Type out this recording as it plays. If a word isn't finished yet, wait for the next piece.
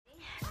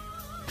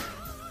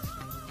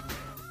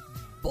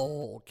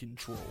Ball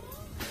Control.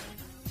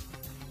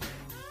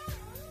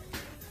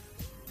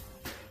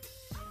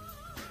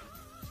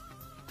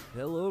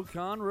 Hello,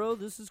 Conroe.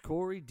 This is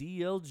Corey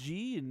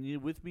DLG,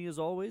 and with me, as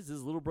always,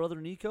 is little brother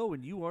Nico,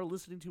 and you are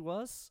listening to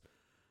us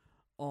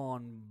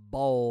on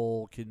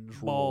Ball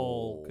Control.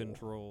 Ball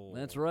Control.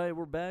 That's right.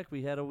 We're back.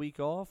 We had a week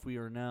off. We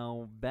are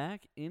now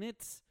back in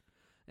it,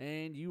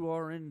 and you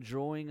are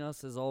enjoying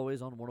us, as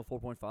always, on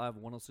 104.5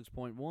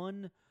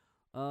 and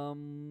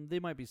 106.1. They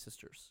might be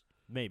sisters.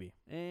 Maybe.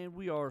 And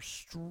we are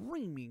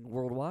streaming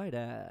worldwide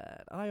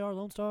at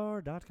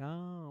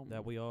irlonestar.com.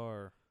 That we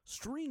are.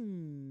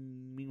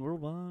 Streaming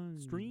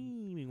worldwide.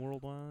 Streaming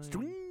worldwide.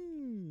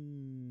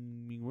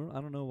 Streaming world.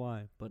 I don't know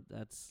why, but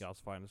that's... You can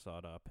also find us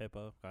on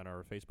Pippa, on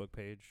our Facebook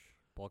page,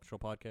 Ball Control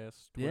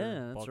Podcast. Twitter, Yeah,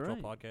 that's Ball Control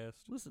right. Podcast.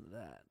 Listen to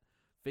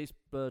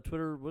that.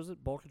 Twitter, was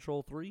it Ball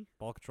Control 3?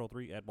 Ball Control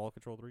 3 at Ball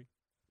Control 3.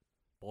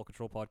 Ball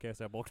Control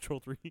Podcast at Ball Control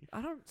 3.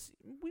 I don't... See,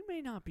 we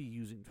may not be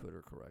using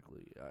Twitter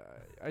correctly.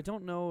 I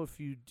don't know if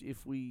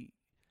we...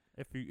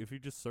 If you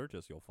just search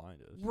us, you'll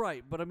find us.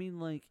 Right, but I mean,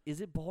 like,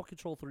 is it Ball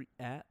Control 3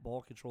 at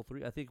Ball Control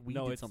 3? I think we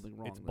did something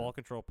wrong. It's there. Ball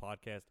Control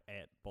Podcast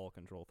at Ball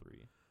Control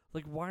 3.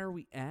 Like, why are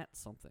we at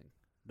something?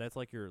 That's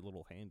like your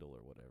little handle or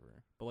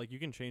whatever. But like you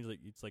can change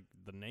it's like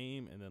the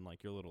name and then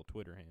like your little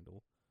Twitter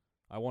handle.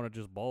 I wanted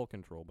just Ball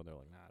Control, but they're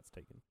like, nah, it's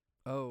taken.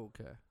 Oh,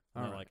 okay.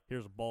 And they're like,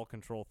 here's Ball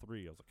Control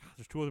 3. I was like, God,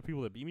 there's two other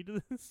people that beat me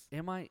to this.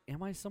 Am I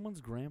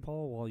someone's grandpa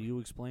while you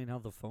explain how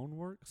the phone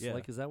works? Yeah.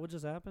 Like, is that what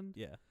just happened?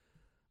 Yeah.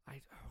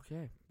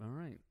 Okay. All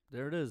right.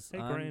 There it is. Hey,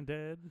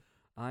 Granddad.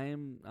 I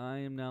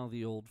am now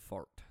the old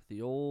fart,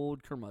 the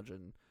old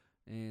curmudgeon,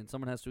 and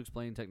someone has to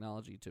explain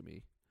technology to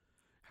me.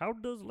 How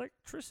does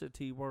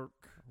electricity work?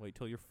 Wait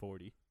till you're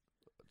 40.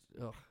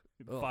 Ugh.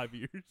 In 5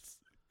 years.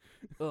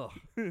 Ugh.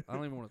 I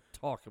don't even want to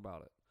talk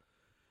about it.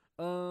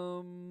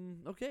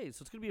 Okay,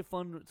 so it's gonna be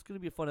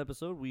a fun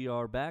episode. We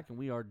are back and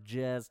we are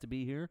jazzed to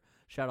be here.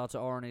 Shout out to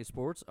RNA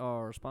Sports,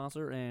 our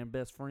sponsor and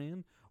best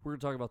friend. We're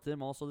gonna talk about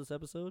them also this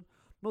episode.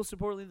 Most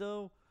importantly,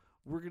 though,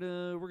 we're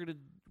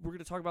gonna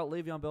talk about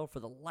Le'Veon Bell for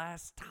the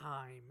last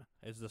time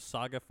Is the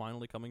saga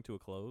finally coming to a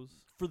close?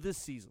 for this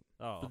season.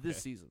 Oh, For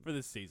this season. For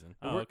this season.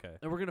 And Oh, we're- okay.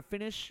 And we're gonna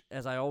finish,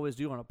 as I always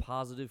do, on a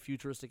positive,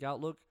 futuristic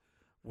outlook,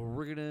 where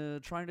we're gonna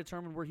try and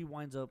determine where he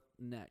winds up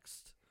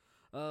next.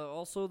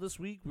 Also, this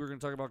week we're gonna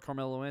talk about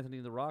Carmelo Anthony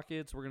and the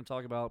Rockets. We're gonna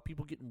talk about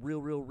people getting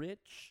real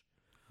rich.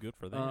 Good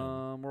for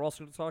them. We're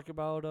also gonna talk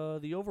about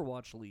the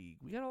Overwatch League.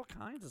 We got all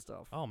kinds of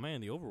stuff. Oh,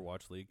 man, the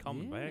Overwatch League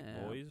coming back,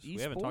 Yeah. boys. We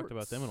haven't talked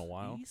about them in a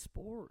while.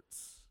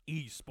 Esports.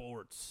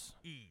 Esports.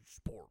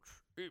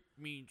 It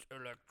means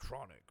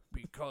electronic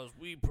because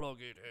we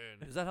plug it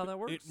in. Is that how that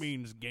works? It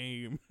means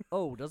game.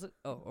 Oh, does it?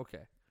 Oh,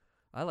 okay.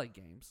 I like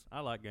games. I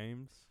like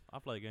games. I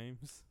play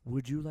games.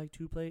 Would you like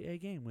to play a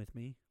game with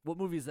me? What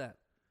movie is that?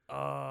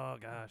 Oh,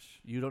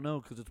 gosh. You don't know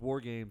because it's War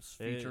Games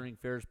featuring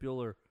Ferris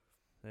Bueller.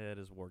 Yeah, it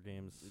is War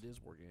Games. It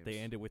is War Games. They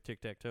end it with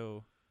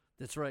tic-tac-toe.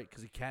 That's right,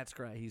 because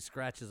he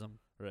scratches them.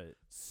 Right.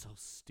 So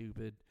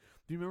stupid.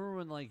 Do you remember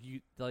when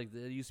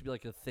there used to be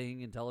like a thing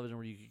in television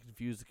where you could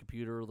confuse the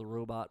computer or the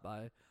robot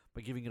by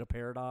giving it a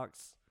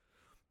paradox?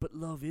 But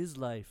love is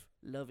life.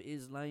 Love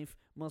is life.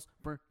 Must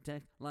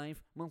protect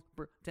life. Must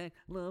protect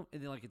love.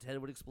 And then like its head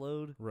would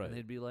explode. Right. And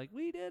they'd be like,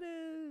 "We did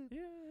it."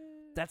 Yeah.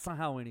 That's not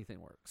how anything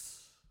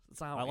works.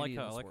 That's not how I like any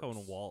of this how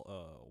works.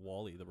 when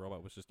Wally, the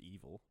robot, was just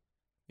evil.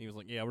 He was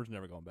like, yeah, we're just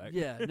never going back.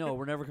 Yeah, no,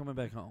 we're never coming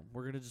back home.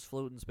 We're going to just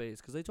float in space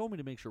because they told me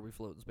to make sure we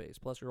float in space.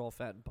 Plus, you're all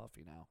fat and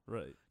puffy now.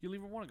 Right. You don't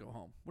even want to go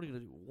home. What are you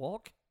going to do,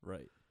 walk?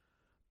 Right.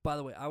 By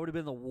the way, I would have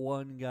been the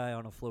one guy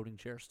on a floating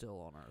chair still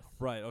on Earth.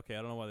 Right, okay, I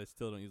don't know why they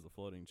still don't use the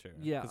floating chair.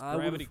 Yeah, because I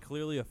would've- gravity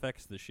clearly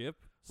affects the ship,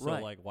 so,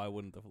 Right. like, why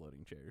wouldn't the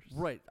floating chairs?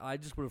 Right. I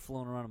just would have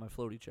flown around in my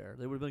floaty chair.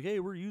 They would have been like, hey,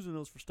 we're using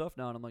those for stuff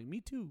now. And I'm like, me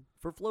too,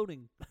 for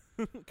floating.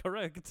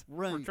 Correct.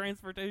 Right. For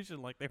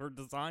transportation, like they were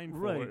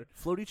designed Right.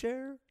 for. Floaty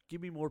chair?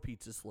 Give me more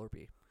pizza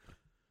Slurpee.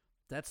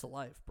 That's the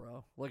life,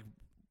 bro. Like,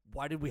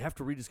 why did we have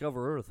to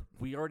rediscover Earth?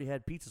 We already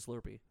had pizza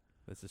Slurpee.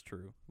 This is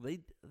true.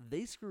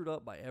 They screwed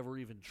up by ever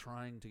even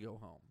trying to go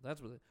home.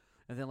 That's what.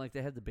 And then like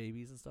they had the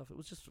babies and stuff. It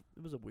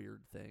was a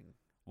weird thing.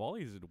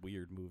 Wally's a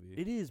weird movie.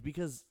 It is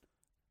because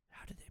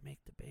how did they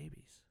make the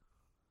babies?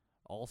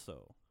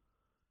 Also,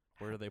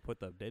 where do they put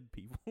the dead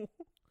people?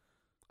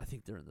 I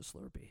think they're in the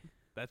Slurpee.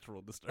 That's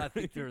real disturbing. I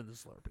think they're in the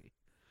Slurpee.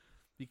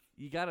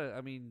 You gotta.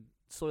 I mean,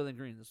 Soylent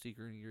Green. The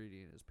secret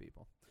ingredient is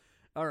people.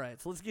 All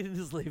right, so let's get into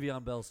this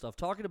Le'Veon Bell stuff.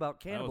 Talking about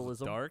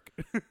cannibalism. That was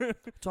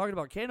dark. Talking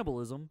about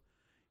cannibalism.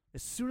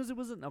 As soon as it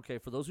was okay,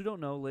 for those who don't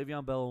know,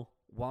 Le'Veon Bell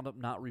wound up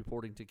not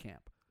reporting to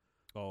camp.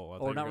 Oh,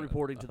 Or not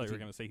reporting to the I thought you were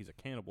team. going to say he's a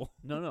cannibal.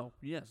 No.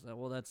 Yes.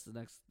 Well, that's the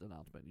next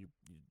announcement. You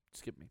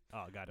skipped me.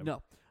 Oh, got him.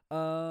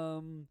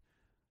 No.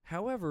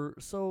 However,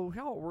 so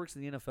how it works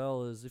in the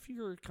NFL is if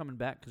you're coming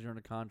back because you're in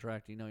a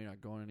contract, you know you're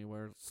not going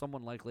anywhere.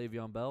 Someone like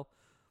Le'Veon Bell,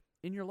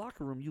 in your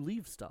locker room, you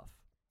leave stuff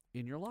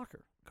in your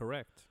locker.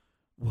 Correct.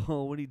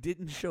 Well, when he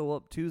didn't show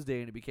up Tuesday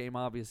and it became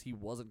obvious he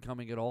wasn't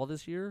coming at all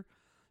this year,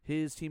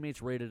 his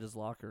teammates raided his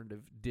locker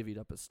and divvied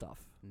up his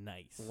stuff.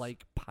 Nice.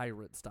 Like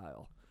pirate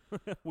style.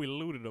 We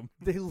looted him.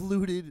 They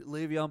looted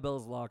Le'Veon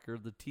Bell's locker.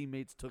 The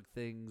teammates took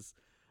things.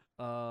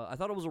 I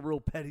thought it was a real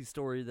petty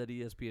story that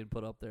ESPN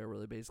put up there, where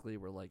they basically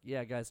were like,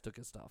 "Yeah, guys took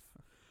his stuff."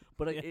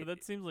 But Yeah,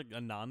 that seems like a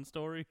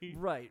non-story.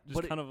 right,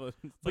 Just but kind of a it's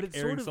but like it's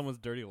airing sort of- someone's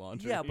dirty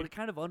laundry. yeah, but it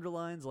kind of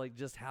underlines like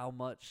just how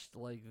much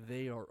like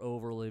they are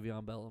over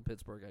Le'Veon Bell in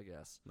Pittsburgh, I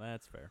guess.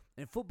 that's fair.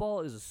 And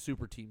football is a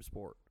super team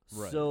sport,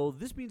 Right. so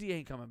this means he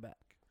ain't coming back.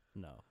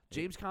 No.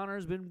 James Conner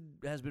has been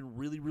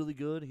really, really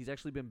good. He's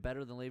actually been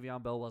better than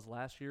Le'Veon Bell was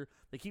last year.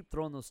 They keep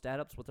throwing those stat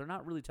ups. What they're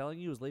not really telling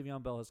you is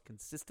Le'Veon Bell has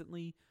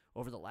consistently,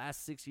 over the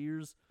last 6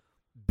 years,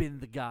 been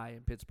the guy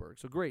in Pittsburgh.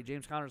 So great,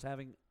 James Conner's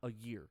having a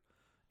year.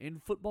 In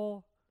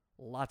football,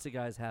 lots of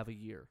guys have a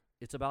year.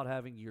 It's about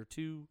having year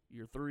 2,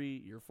 year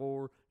 3, year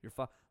 4, year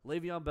 5.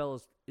 Le'Veon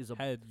Bell is a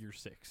Head year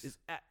 6.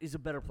 is a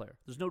better player.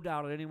 There's no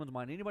doubt in anyone's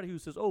mind. Anybody who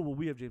says, "Oh, well,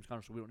 we have James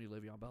Conner, so we don't need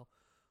Le'Veon Bell,"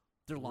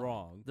 they're lying.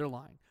 Wrong. They're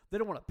lying. They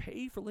don't want to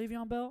pay for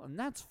Le'Veon Bell, and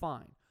that's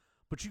fine.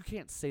 But you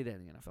can't say that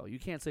in the NFL. You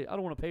can't say, "I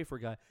don't want to pay for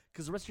a guy,"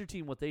 because the rest of your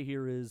team, what they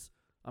hear is,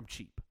 "I'm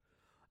cheap."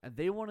 And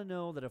they want to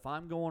know that if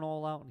I'm going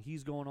all out and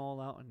he's going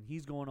all out and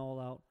he's going all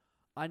out,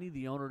 I need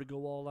the owner to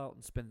go all out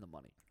and spend the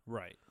money.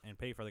 Right. And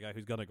pay for the guy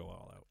who's going to go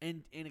all out.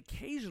 And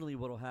occasionally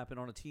what will happen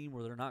on a team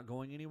where they're not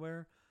going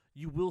anywhere,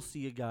 you will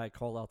see a guy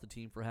call out the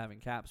team for having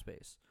cap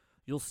space.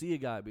 You'll see a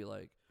guy be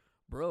like,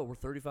 "Bro, we're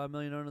 $35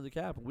 million under the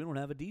cap and we don't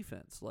have a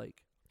defense."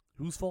 Like,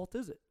 whose fault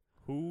is it?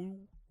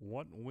 Who,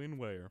 what, when,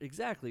 where?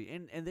 Exactly.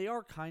 And they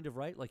are kind of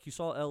right. Like you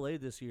saw LA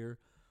this year,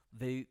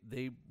 they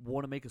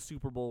want to make a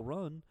Super Bowl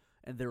run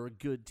and they're a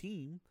good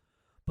team,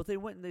 but they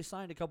went and they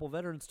signed a couple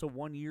veterans to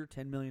 1 year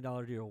 $10 million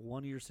deal,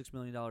 1 year $6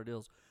 million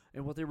deals.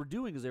 And what they were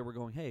doing is they were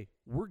going, "Hey,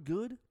 we're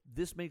good.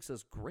 This makes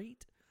us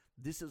great.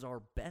 This is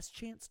our best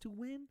chance to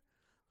win.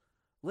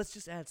 Let's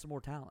just add some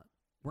more talent.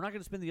 We're not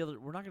going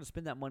to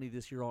spend that money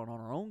this year on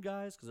our own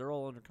guys because they're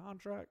all under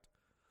contract.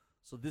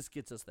 So this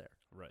gets us there."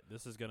 Right.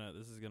 This is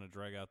gonna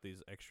drag out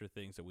these extra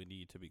things that we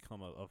need to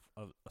become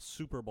a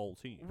Super Bowl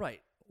team.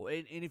 Right.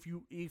 And if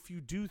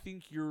you do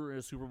think you're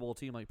a Super Bowl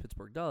team like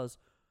Pittsburgh does,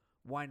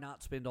 why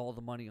not spend all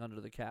the money under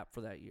the cap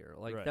for that year?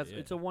 Like Right,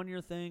 it's a 1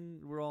 year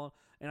thing. We're all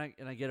and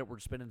I get it. We're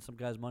spending some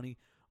guys' money,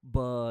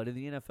 but in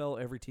the NFL,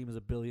 every team is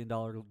 $1 billion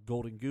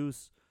golden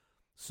goose.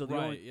 So the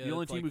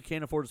only team who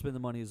can't afford to spend the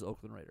money is the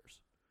Oakland Raiders.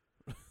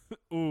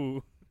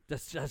 Ooh.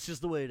 That's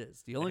just the way it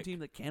is. The only Heck. team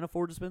that can't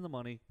afford to spend the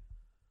money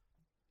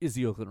is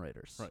the Oakland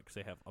Raiders. Right, because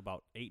they have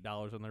about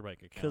 $8 in their bank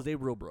account. Because they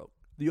real broke.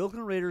 The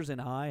Oakland Raiders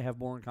and I have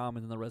more in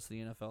common than the rest of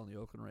the NFL and the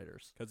Oakland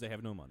Raiders. Because they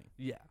have no money.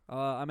 Yeah,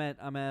 I'm at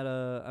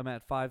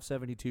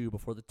 572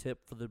 before the tip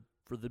for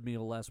the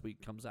meal last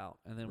week comes out,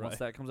 and then once Right.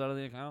 that comes out of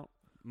the account,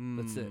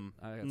 that's it.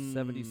 I got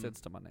 70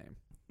 cents to my name.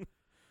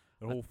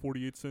 A whole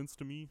 48 cents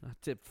to me. I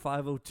tipped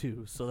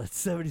 502, so that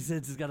 70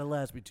 cents has got to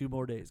last me 2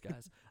 more days,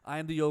 guys. I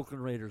am the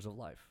Oakland Raiders of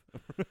life.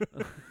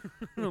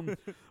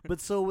 But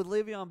so with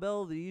Le'Veon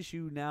Bell, the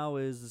issue now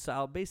is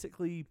how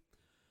basically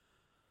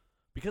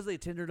because they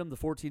tendered him the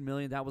 $14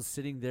 million, that was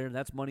sitting there, and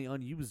that's money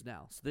unused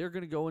now. So they're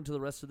going to go into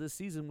the rest of this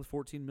season with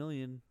 $14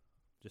 million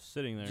Just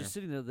sitting there. just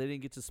sitting there. They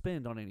didn't get to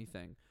spend on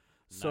anything.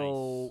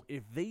 So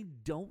if they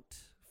don't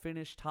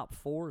finish top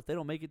 4, if they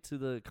don't make it to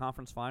the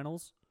conference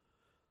finals,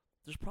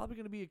 there's probably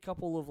going to be a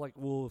couple of like,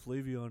 well, if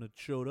Le'Veon had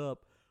showed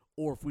up,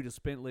 or if we just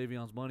spent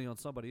Le'Veon's money on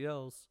somebody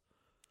else.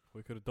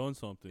 We could have done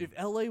something. If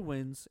LA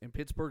wins and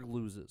Pittsburgh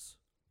loses,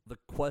 the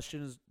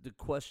questions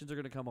are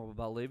going to come up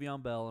about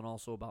Le'Veon Bell and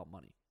also about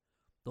money.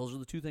 Those are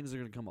the 2 things that are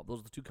going to come up. Those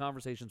are the 2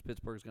 conversations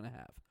Pittsburgh's going to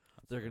have.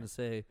 They're going to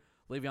say,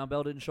 Le'Veon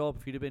Bell didn't show up.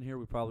 If he'd have been here,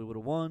 we probably would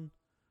have won.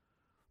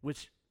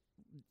 Which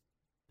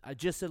I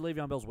just said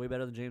Le'Veon Bell's way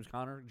better than James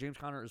Conner. James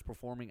Conner is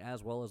performing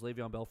as well as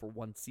Le'Veon Bell for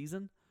 1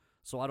 season.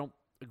 So I don't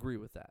agree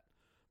with that.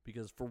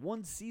 Because for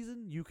 1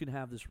 season, you can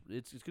have this.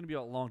 It's going to be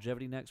about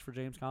longevity next for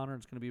James Conner.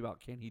 It's going to be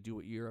about can he do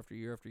it year after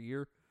year after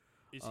year.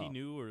 Is he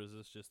new, or is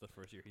this just the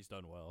first year he's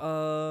done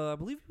well? I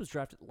believe he was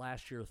drafted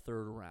last year,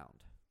 3rd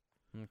round.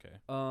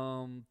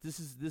 Okay. This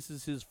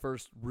is his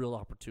first real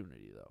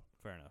opportunity though.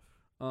 Fair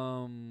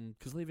enough.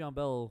 Because Le'Veon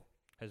Bell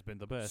Has been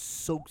the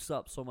best. soaks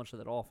up so much of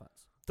that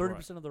offense.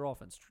 30% of their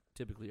offense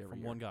typically every From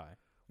year. one guy.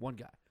 One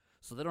guy.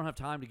 So they don't have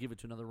time to give it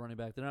to another running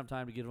back. They don't have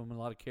time to give him a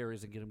lot of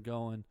carries and get him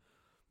going.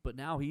 But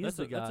now he is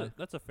the guy.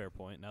 That's a fair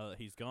point. Now that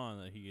he's gone,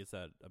 that he gets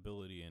that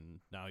ability, and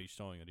now he's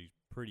showing that he's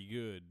pretty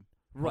good.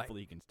 Right.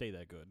 Hopefully he can stay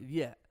that good.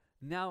 Yeah.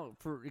 Now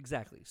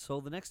exactly. So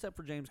the next step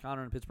for James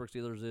Conner and Pittsburgh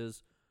Steelers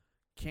is,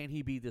 can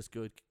he be this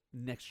good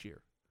next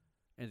year,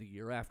 and the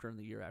year after, and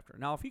the year after?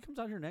 Now, if he comes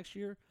out here next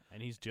year,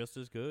 And he's just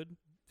as good.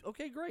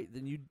 okay, great.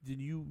 Then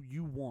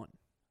you won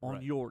on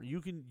Right. your.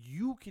 You can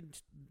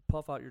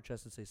puff out your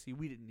chest and say, see,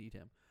 we didn't need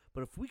him.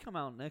 But if we come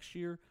out next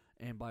year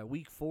and by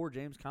week 4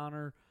 James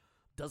Conner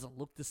doesn't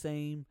look the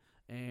same,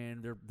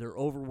 and they're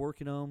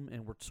overworking him,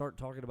 and we're starting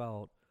talking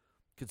about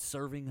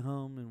conserving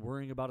him and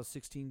worrying about a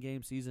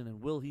 16-game season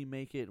and will he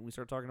make it, and we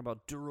start talking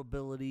about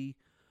durability,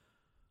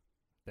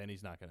 Then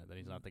he's not the guy.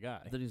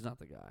 then he's not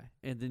the guy.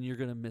 And then you're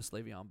going to miss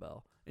Le'Veon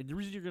Bell. And the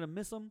reason you're going to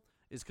miss him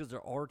is because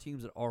there are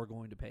teams that are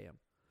going to pay him.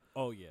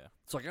 Oh yeah.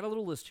 So I got a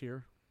little list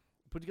here.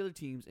 put together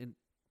teams, and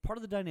part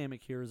of the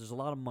dynamic here is there's a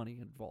lot of money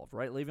involved,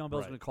 right? Le'Veon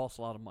Bell's Right. going to cost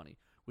a lot of money,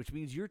 which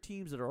means your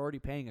teams that are already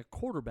paying a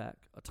quarterback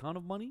a ton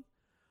of money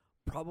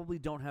probably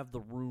don't have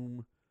the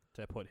room.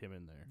 To put him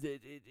in there.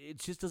 It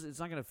just doesn't. It's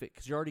not going to fit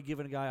because you're already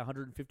giving a guy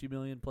 $150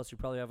 million, plus you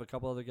probably have a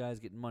couple other guys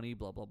getting money.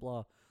 Blah blah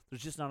blah.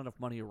 There's just not enough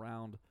money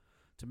around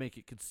to make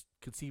it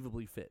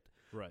conceivably fit.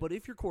 Right. But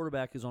if your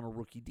quarterback is on a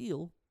rookie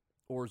deal,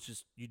 or it's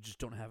just you just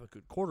don't have a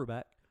good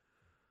quarterback,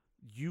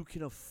 you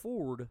can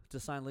afford to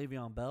sign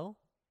Le'Veon Bell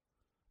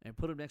and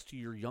put him next to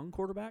your young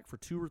quarterback for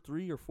 2 or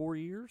 3 or 4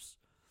 years,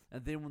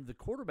 and then when the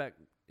quarterback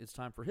it's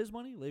time for his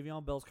money,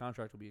 Le'Veon Bell's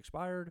contract will be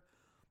expired,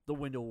 the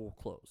window will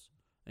close,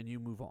 and you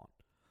move on.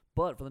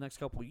 But for the next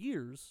couple of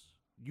years,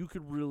 you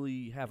could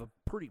really have a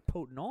pretty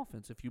potent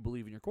offense if you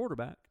believe in your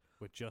quarterback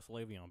with just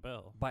Le'Veon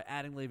Bell. by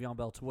adding Le'Veon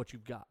Bell to what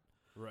you've got.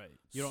 Right.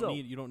 You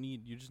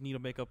just need to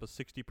make up a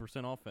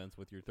 60% offense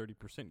with your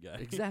 30% guy.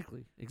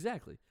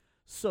 Exactly.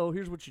 So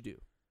here's what you do.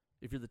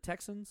 If you're the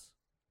Texans,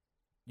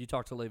 you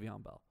talk to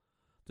Le'Veon Bell.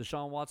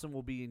 Deshaun Watson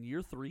will be in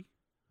year 3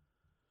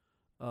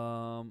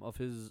 of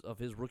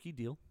his rookie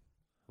deal.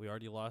 We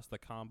already lost the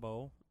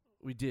combo.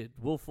 We did.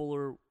 Will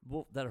Fuller,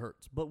 that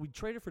hurts. But we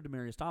traded for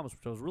Demaryius Thomas,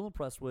 which I was real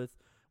impressed with.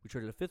 We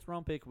traded a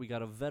 5th-round pick. We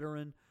got a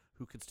veteran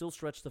who could still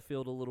stretch the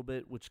field a little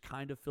bit, which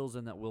kind of fills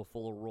in that Will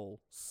Fuller role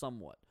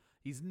somewhat.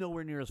 He's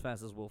nowhere near as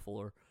fast as Will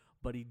Fuller,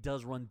 but he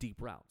does run deep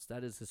routes.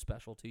 That is his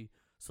specialty,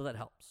 so that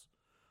helps.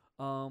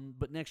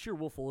 But next year,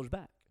 Will Fuller's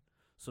back.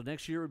 So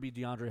next year it would be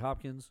DeAndre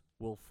Hopkins,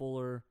 Will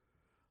Fuller.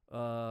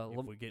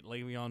 If we get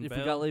Le'Veon If Bell.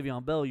 you got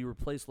Le'Veon Bell, you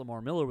replace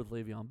Lamar Miller with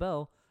Le'Veon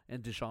Bell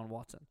and Deshaun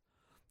Watson.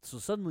 So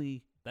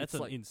suddenly, that's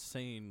it's an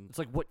insane. It's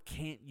like, what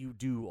can't you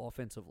do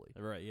offensively?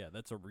 Right, yeah,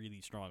 that's a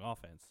really strong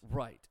offense.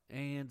 Right.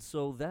 And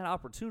so that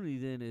opportunity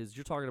then is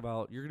you're talking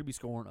about you're going to be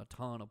scoring a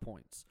ton of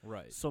points.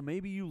 Right. So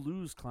maybe you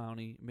lose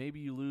Clowney. Maybe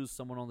you lose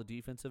someone on the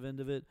defensive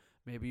end of it.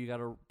 Maybe you got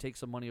to take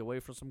some money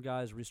away from some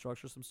guys,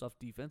 restructure some stuff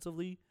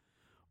defensively.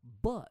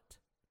 But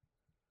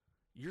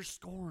you're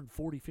scoring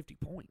 40, 50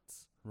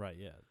 points. Right,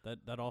 yeah.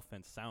 That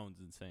offense sounds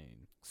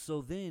insane.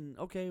 So then,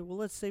 okay, well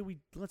let's say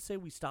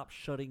we stop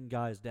shutting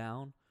guys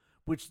down,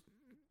 which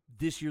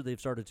this year they've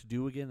started to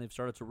do again. They've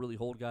started to really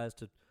hold guys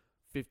to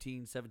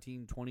 15,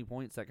 17, 20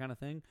 points, that kind of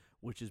thing,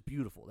 which is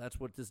beautiful. That's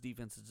what this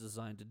defense is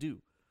designed to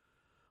do.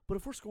 But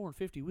if we're scoring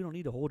 50, we don't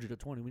need to hold you to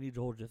 20. We need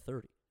to hold you to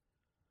 30.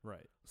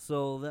 Right.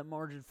 So that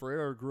margin for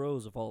error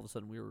grows if all of a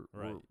sudden we're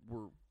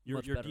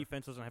Your better.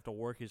 defense doesn't have to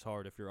work as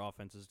hard if your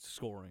offense is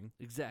scoring.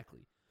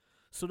 Exactly.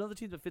 So another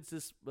team that fits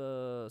this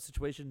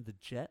situation, the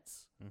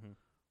Jets,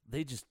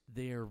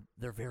 they're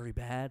very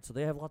bad, so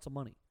they have lots of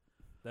money.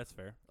 That's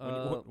fair.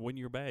 When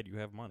you're bad, you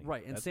have money.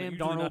 Right, and that's Sam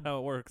usually Darnold, not how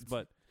it works,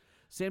 but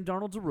Sam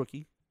Darnold's a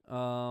rookie,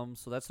 so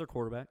that's their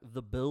quarterback.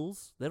 The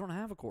Bills, they don't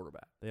have a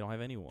quarterback. they don't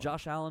have anyone.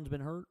 Josh Allen's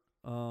been hurt.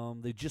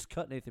 They just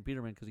cut Nathan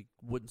Peterman because he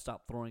wouldn't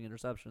stop throwing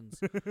interceptions.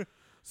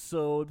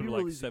 So it'd be Threw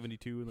really like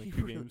 72 in like he 2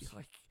 really, games.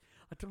 like,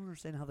 I don't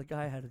understand how the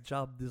guy had a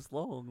job this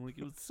long. Like,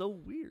 it was so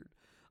weird.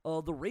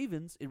 The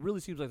Ravens, it really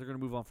seems like they're going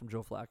to move on from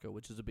Joe Flacco,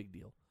 which is a big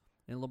deal.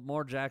 And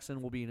Lamar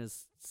Jackson will be in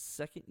his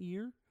 2nd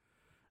year,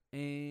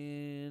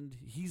 and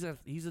he's a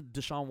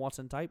Deshaun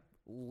Watson type,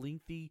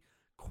 lengthy,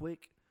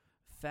 quick,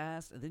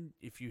 fast. And then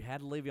if you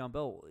had Le'Veon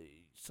Bell,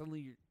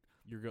 suddenly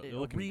You're a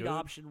looking read good.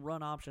 option,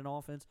 run option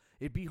offense.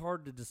 It'd be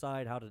hard to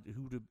decide how to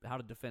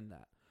defend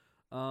that.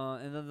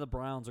 And then the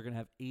Browns are going to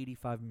have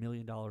 $85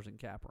 million in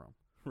cap room.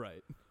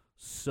 Right.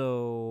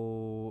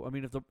 So, I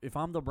mean, if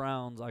I'm the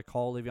Browns, I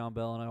call Le'Veon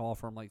Bell and I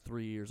offer him like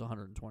 3 years,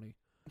 120,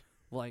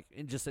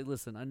 and just say,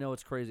 listen, I know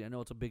it's crazy, I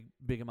know it's a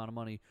big amount of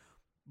money,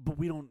 but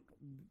we're not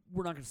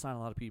going to sign a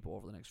lot of people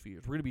over the next few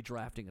years. We're going to be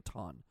drafting a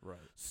ton, Right.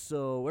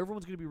 so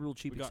everyone's going to be real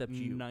cheap We got except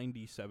you.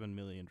 97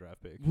 million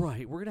draft picks.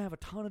 Right, we're going to have a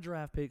ton of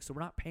draft picks, so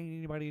we're not paying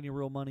anybody any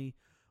real money.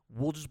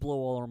 We'll just blow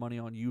all our money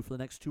on you for the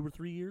next 2 or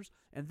 3 years,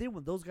 and then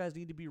when those guys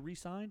need to be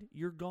re-signed,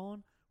 you're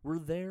gone. We're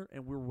there,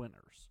 and we're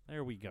winners.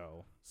 There we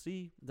go.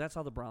 See, that's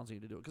how the Browns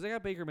need to do it. Because they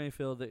got Baker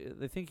Mayfield.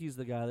 They think he's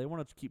the guy. They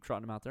want to keep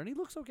trotting him out there. And he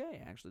looks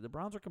okay, actually. The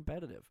Browns are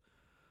competitive.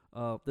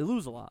 They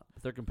lose a lot,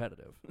 but they're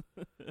competitive.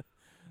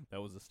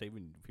 That was a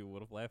statement people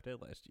would have laughed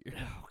at last year.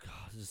 Oh,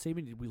 God. It's a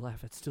statement we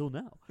laugh at still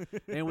now.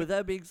 And with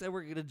that being said,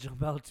 we're going to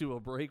jump out to a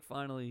break.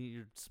 Finally,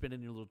 you're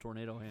spinning your little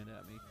tornado hand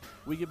at me.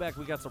 We get back,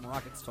 we got some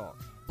Rockets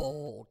talk.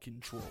 Ball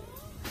control.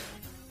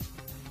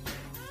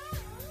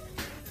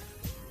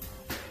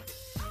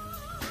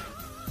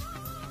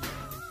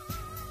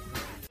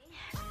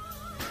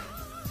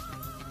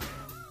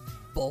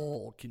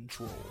 Ball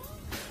control.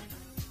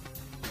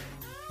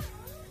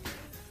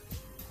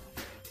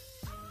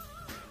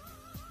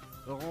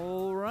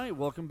 All right,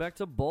 welcome back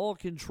to Ball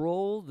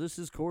Control. This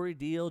is Corey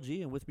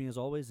DLG, and with me as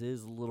always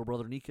is little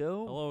brother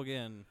Nico. Hello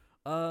again.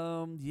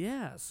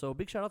 Yeah, so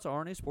big shout out to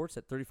RNA Sports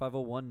at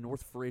 3501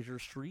 North Fraser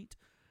Street.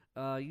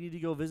 You need to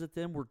go visit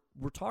them.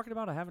 We're talking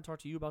about, I haven't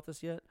talked to you about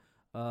this yet.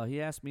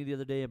 He asked me the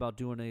other day about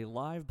doing a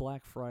live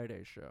Black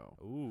Friday show.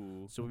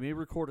 Ooh. So we may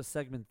record a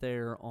segment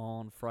there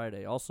on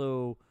Friday.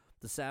 Also,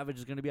 the Savage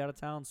is going to be out of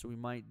town, so we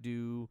might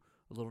do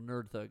a little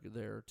Nerd Thug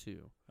there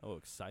too. Oh,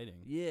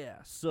 exciting. Yeah,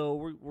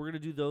 so we're gonna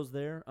do those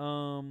there.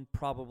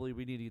 Probably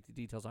we need to get the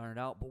details ironed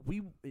out, but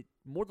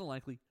more than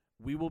likely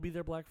we will be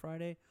there Black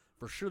Friday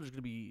for sure. There's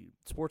gonna be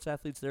sports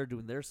athletes there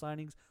doing their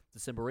signings.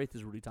 December 8th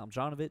is Rudy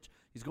Tomjanovich.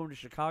 He's going to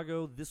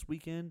Chicago this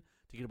weekend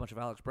to get a bunch of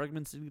Alex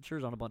Bregman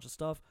signatures on a bunch of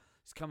stuff.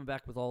 He's coming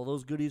back with all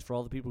those goodies for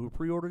all the people who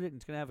pre-ordered it, and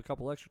he's gonna have a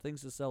couple extra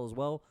things to sell as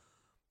well.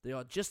 They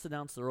just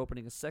announced they're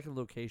opening a second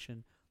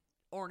location.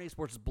 RNA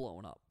Sports is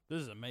blowing up.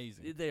 This is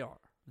amazing. They are.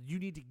 You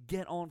need to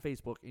get on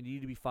Facebook and you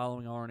need to be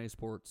following RNA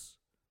Sports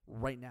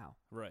right now.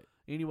 Right.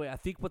 Anyway, I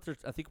think what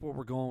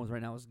we're going with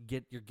right now is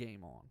get your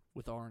game on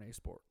with RNA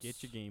Sports.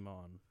 Get your game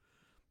on.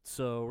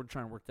 So we're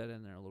trying to work that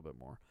in there a little bit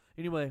more.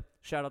 Anyway,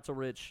 shout out to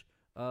Rich.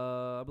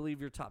 I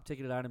believe your top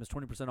ticketed item is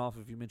 20% off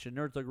if you mention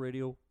Nerd Thug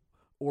Radio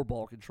or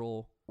Ball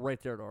Control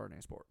right there at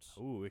RNA Sports.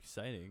 Ooh,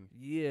 exciting.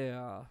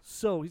 Yeah.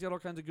 So he's got all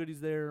kinds of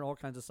goodies there, all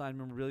kinds of signed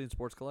memorabilia and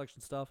sports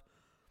collection stuff.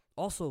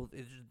 Also,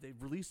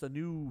 they've released a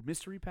new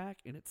mystery pack,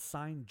 and it's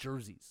signed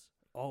jerseys.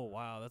 Oh,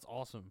 wow. That's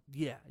awesome.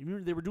 Yeah. You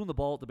remember they were doing the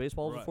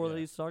baseball Right, before yeah. they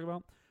used to talk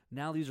about?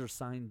 Now these are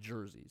signed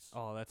jerseys.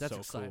 Oh, that's so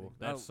exciting. cool.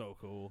 That's so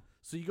cool.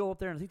 So you go up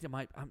there, and I think they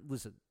might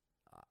listen,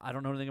 I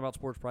don't know anything about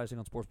sports pricing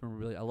on sports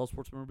memorabilia. I love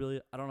sports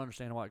memorabilia. I don't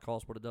understand why it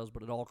costs what it does,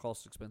 but it all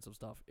costs expensive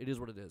stuff. It is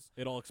what it is.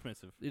 It all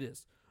expensive. It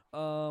is.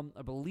 I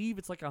believe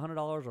it's like $100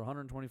 or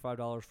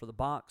 $125 for the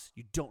box.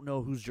 You don't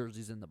know whose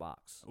jersey's in the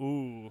box.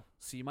 Ooh.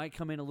 So you might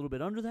come in a little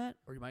bit under that,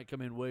 or you might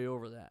come in way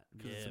over that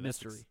because it's a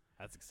mystery.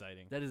 That's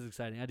exciting. That is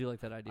exciting. I do like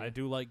that idea. I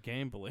do like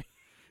gambling.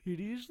 It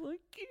is like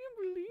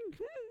gambling.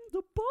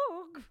 The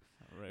bug.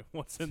 All right.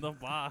 What's in the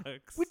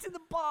box? What's in the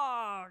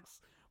box?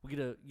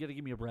 You gotta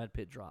give me a Brad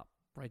Pitt drop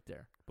right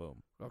there.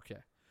 Boom. Okay.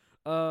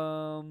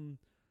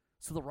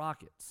 So the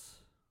Rockets.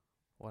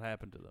 What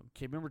happened to them?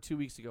 Okay, remember 2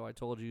 weeks ago I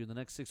told you in the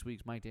next 6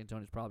 weeks Mike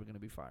D'Antoni's probably going to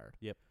be fired.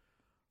 Yep.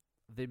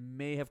 They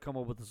may have come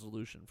up with a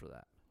solution for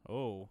that.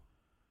 Oh.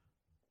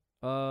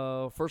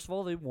 First of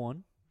all, they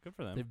won. Good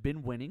for them. They've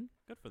been winning.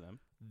 Good for them.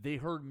 They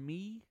heard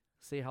me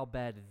say how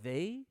bad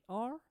they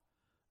are,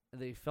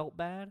 and they felt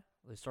bad.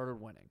 They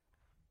started winning.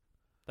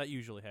 That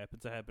usually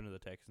happens. That happened to the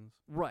Texans.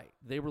 Right.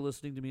 They were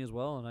listening to me as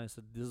well, and I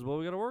said, this is what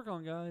we got to work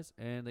on, guys.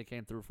 And they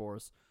came through for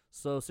us.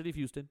 So, City of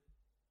Houston,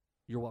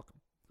 you're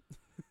welcome.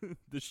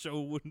 The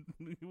show wouldn't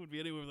be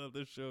anywhere without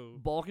this show.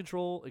 Ball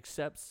Control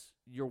accepts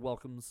your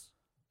welcomes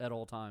at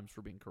all times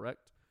for being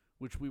correct,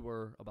 which we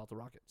were about the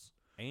Rockets.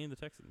 And the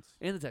Texans.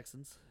 And the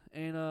Texans.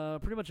 And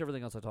pretty much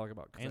everything else I talk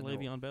about. And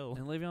Le'Veon Bell.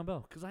 And Le'Veon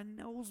Bell. Because I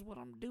knows what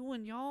I'm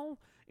doing, y'all.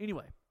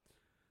 Anyway,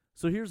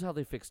 so here's how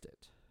they fixed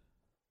it.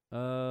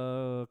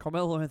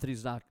 Carmelo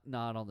Anthony's not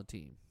on the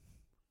team.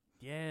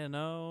 Yeah,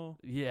 no.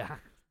 Yeah,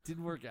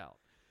 didn't work out.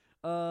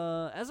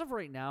 As of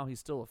right now, he's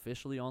still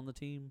officially on the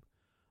team.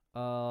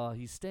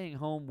 He's staying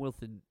home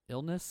with an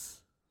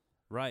illness.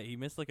 Right, he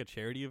missed like a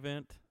charity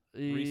event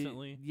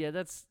recently.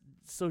 Yeah,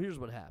 so here's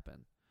what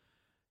happened.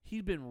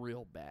 He's been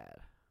real bad.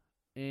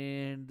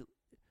 And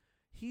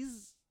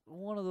he's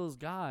one of those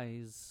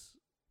guys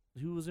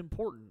who was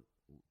important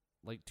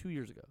like 2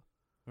 years ago.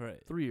 Right.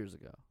 3 years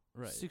ago.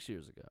 Right. 6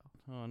 years ago.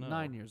 Oh, no.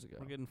 9 years ago.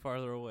 We're getting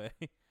farther away.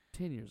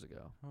 10 years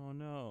ago. Oh,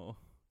 no.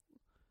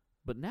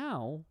 But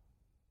now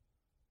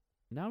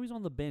he's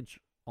on the bench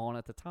on,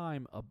 at the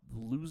time, a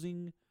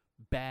losing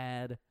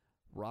bad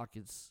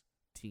Rockets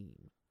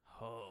team.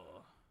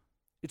 Oh.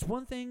 It's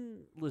one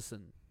thing,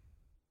 listen,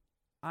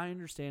 I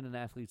understand an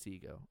athlete's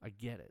ego. I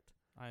get it.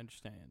 I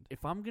understand.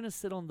 If I'm going to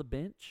sit on the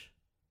bench,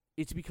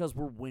 it's because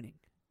we're winning.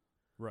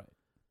 Right.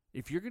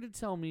 If you're going to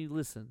tell me,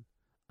 listen,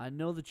 I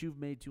know that you've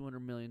made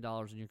 $200 million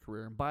in your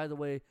career. And by the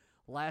way,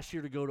 last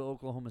year to go to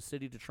Oklahoma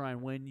City to try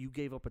and win, you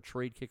gave up a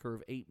trade kicker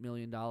of $8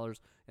 million.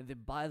 And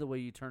then, by the way,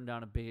 you turned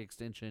down a big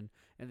extension.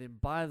 And then,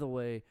 by the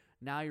way,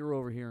 now you're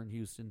over here in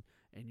Houston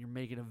and you're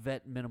making a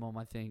vet minimum,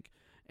 I think.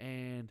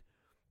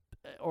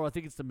 Or I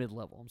think it's the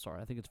mid-level. I'm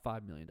sorry. I think it's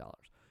 $5 million.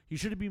 He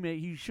should have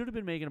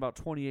been making about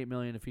 $28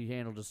 million if he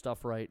handled his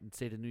stuff right and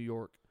stayed in New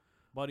York.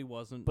 But he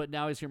wasn't. But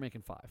now he's here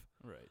making $5.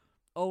 Right.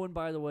 Oh, and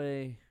by the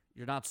way,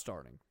 you're not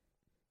starting.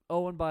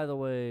 Oh, and by the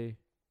way,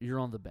 you're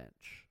on the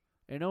bench.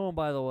 And oh, and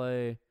by the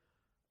way,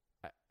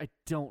 I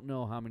don't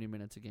know how many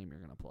minutes a game you're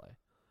going to play.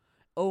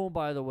 Oh, and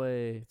by the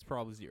way, It's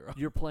probably 0.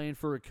 you're playing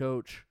for a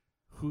coach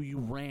who you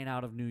ran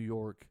out of New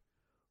York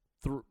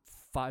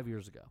 5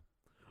 years ago.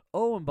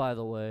 Oh, and by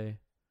the way,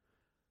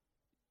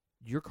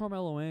 you're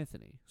Carmelo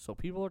Anthony. So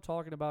people are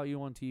talking about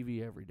you on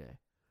TV every day.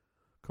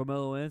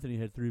 Carmelo Anthony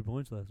had 3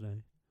 points last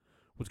night.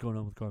 What's going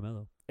on with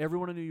Carmelo?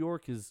 Everyone in New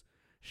York is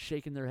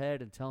shaking their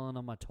head and telling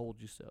them, I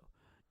told you so.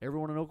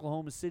 Everyone in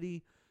Oklahoma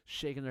City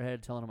shaking their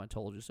head, telling them, I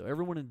told you so.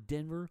 Everyone in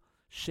Denver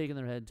shaking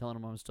their head and telling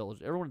them, I told you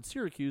so. Everyone in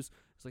Syracuse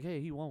is like,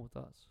 hey, he won with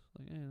us.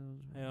 Like, hey,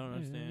 I don't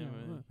understand.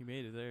 yeah. He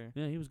made it there.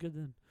 Yeah, he was good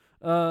then.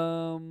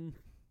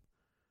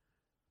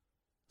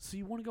 So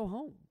you want to go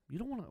home. You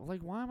don't want to,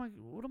 like,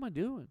 what am I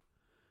doing?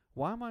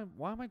 Why am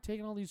I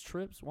taking all these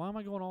trips? Why am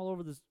I going all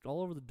over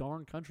the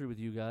darn country with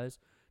you guys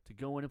to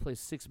go in and play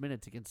 6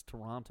 minutes against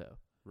Toronto?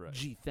 Right.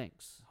 Gee,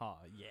 thanks. Ha,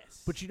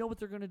 yes. But you know what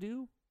they're going to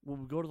do? when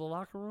we go to the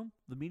locker room,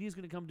 the media's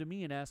going to come to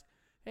me and ask,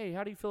 hey,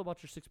 how do you feel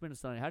about your 6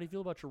 minutes tonight? How do you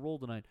feel about your role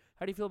tonight?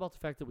 How do you feel about the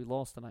fact that we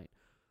lost tonight?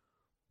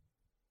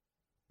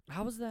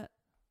 How is that?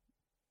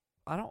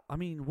 I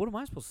mean, what am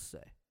I supposed to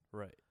say?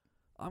 Right.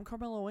 I'm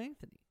Carmelo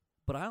Anthony,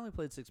 but I only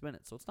played 6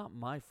 minutes, so it's not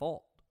my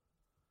fault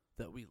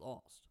that we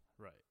lost.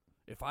 Right.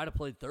 If I'd have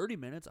played 30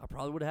 minutes, I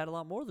probably would have had a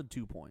lot more than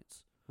 2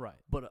 points. Right.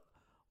 But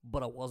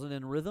I wasn't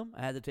in rhythm.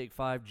 I had to take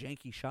 5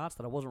 janky shots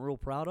that I wasn't real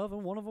proud of,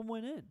 and one of them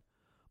went in.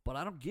 But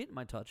I don't get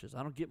my touches.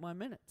 I don't get my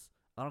minutes.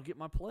 I don't get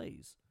my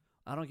plays.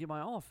 I don't get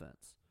my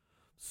offense.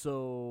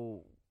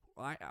 So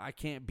I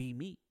can't be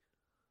me.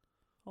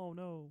 Oh,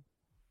 no.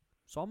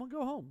 So I'm going to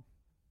go home.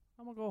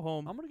 I'm going to go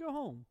home. I'm going to go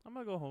home. I'm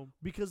going to go home.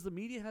 Because the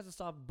media has to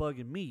stop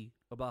bugging me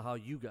about how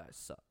you guys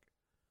suck.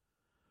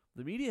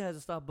 The media has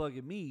to stop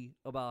bugging me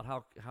about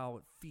how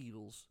it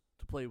feels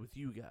to play with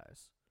you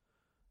guys.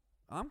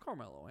 I'm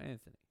Carmelo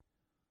Anthony.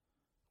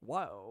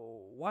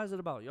 Why is it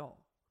about y'all?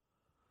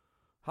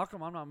 How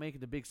come I'm not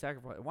making the big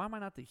sacrifice? Why am I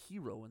not the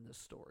hero in this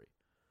story?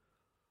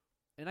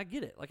 And I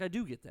get it. Like, I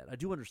do get that. I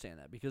do understand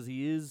that because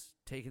he is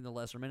taking the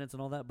lesser minutes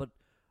and all that. But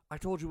I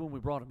told you when we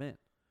brought him in,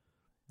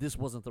 this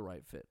wasn't the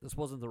right fit. This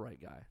wasn't the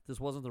right guy. This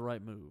wasn't the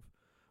right move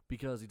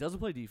because he doesn't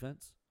play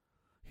defense.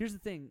 Here's the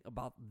thing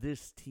about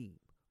this team.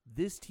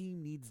 This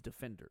team needs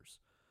defenders.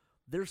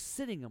 They're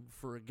sitting him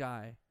for a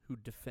guy who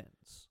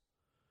defends.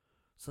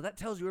 So that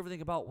tells you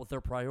everything about what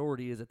their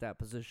priority is at that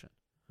position.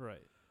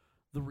 Right.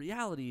 The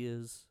reality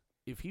is,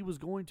 if he was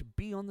going to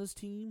be on this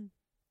team,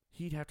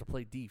 he'd have to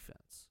play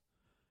defense.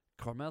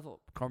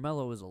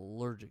 Carmelo is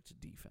allergic to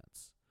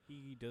defense.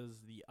 He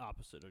does the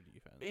opposite of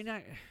defense. And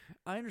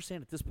I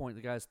understand at this point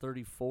the guy's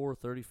 34,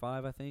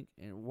 35, I think.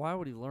 And why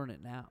would he learn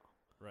it now?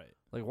 Right.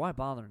 Like, why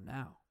bother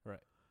now? Right.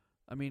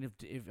 I mean,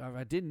 if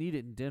I didn't need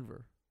it in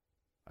Denver,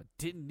 I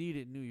didn't need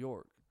it in New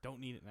York. Don't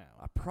need it now.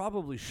 I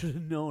probably should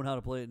have known how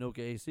to play it in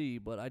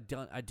OKC, but I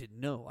didn't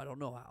know. I don't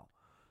know how.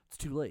 It's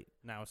too late.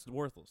 Now it's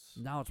worthless.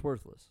 Now it's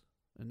worthless.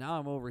 And now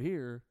I'm over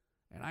here,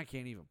 and I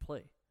can't even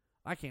play.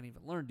 I can't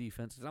even learn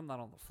defense because I'm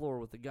not on the floor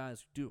with the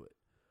guys who do it.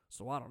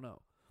 So I don't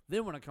know.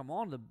 Then when I come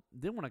on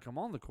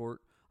the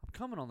court, I'm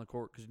coming on the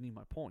court because you need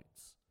my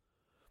points.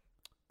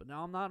 But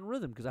now I'm not in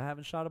rhythm because I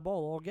haven't shot a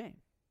ball all game.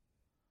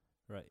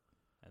 Right.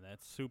 And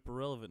that's super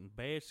relevant in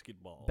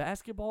basketball.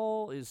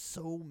 Basketball is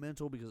so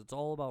mental because it's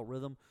all about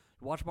rhythm.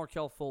 Watch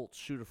Markelle Fultz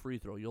shoot a free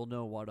throw. You'll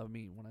know what I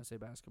mean when I say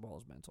basketball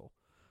is mental.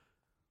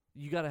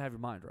 You got to have your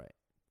mind right.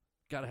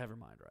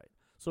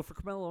 So for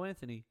Carmelo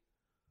Anthony,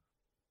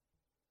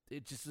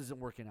 it just isn't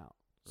working out.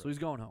 So he's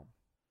going home.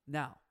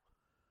 Now,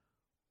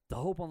 the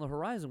hope on the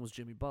horizon was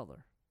Jimmy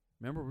Butler.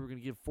 Remember, we were going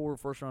to give 4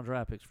 first-round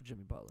draft picks for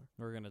Jimmy Butler.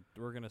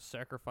 We're gonna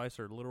sacrifice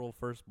our literal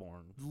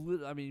firstborn.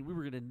 I mean, we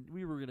were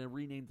gonna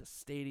rename the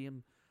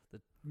stadium the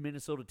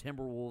Minnesota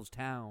Timberwolves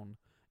town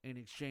in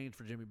exchange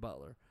for Jimmy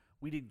Butler.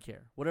 We didn't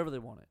care. Whatever they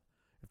wanted.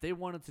 If they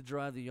wanted to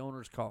drive the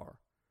owner's car,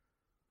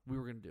 we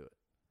were gonna do it.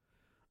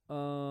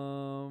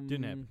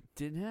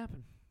 Didn't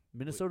happen.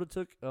 Minnesota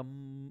took,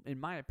 in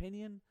my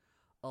opinion,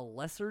 a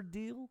lesser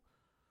deal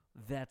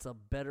that's a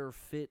better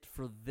fit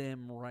for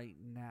them right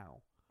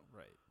now.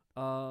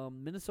 Right.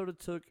 Minnesota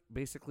took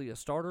basically a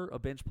starter, a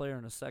bench player,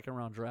 and a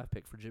second-round draft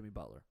pick for Jimmy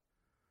Butler.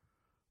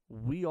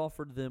 We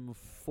offered them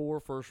 4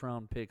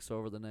 first-round picks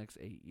over the next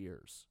 8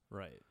 years.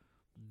 Right.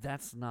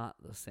 That's not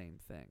the same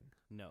thing.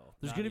 No,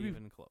 There's not gonna be-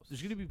 even close.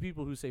 There's going to be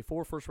people who say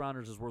 4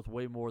 first-rounders is worth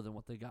way more than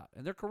what they got.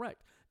 And they're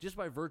correct. Just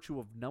by virtue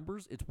of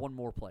numbers, it's 1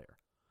 more player.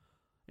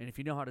 And if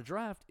you know how to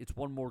draft, it's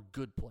 1 more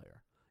good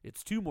player.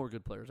 It's 2 more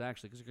good players,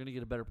 actually, because you're going to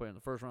get a better player in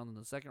the first round than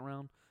the second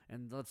round.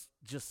 And let's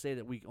just say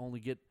that we only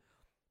get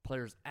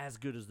players as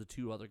good as the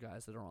 2 other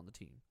guys that are on the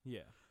team.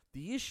 Yeah.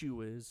 The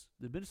issue is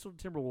the Minnesota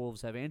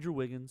Timberwolves have Andrew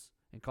Wiggins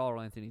and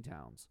Karl-Anthony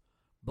Towns,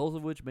 both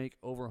of which make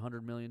over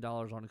 $100 million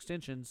on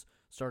extensions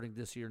starting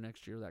this year,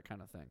 next year, that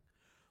kind of thing.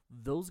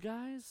 Those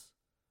guys,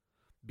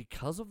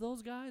 because of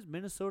those guys,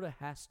 Minnesota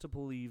has to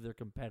believe they're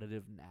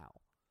competitive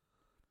now.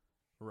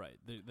 Right.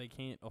 They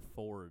can't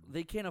afford.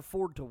 They can't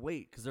afford to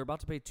wait because they're about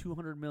to pay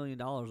 $200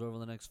 million over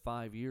the next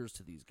 5 years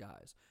to these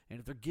guys. And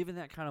if they're giving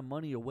that kind of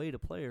money away to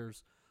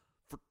players,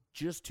 for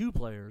just 2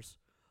 players,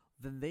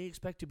 then they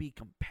expect to be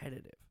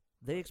competitive.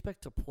 They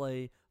expect to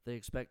play. They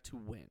expect to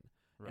win.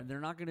 Right. And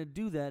they're not going to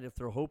do that if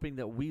they're hoping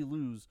that we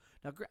lose.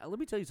 Now, let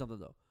me tell you something,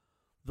 though.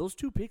 Those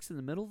 2 picks in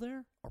the middle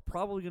there are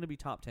probably going to be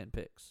top 10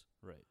 picks.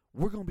 Right.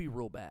 We're going to be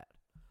real bad.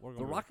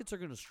 The Rockets are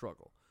going to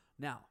struggle.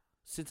 Now,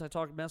 since I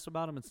talked mess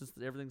about them and since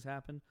everything's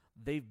happened,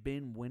 they've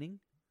been winning.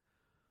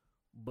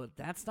 But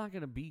that's not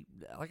going to be,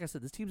 like I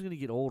said, this team's going to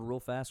get old real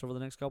fast over the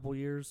next couple of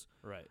years.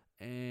 Right.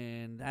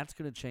 And that's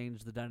going to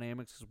change the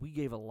dynamics because we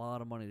gave a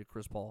lot of money to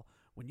Chris Paul.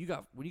 When you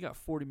got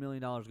 $40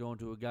 million going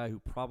to a guy who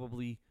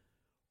probably,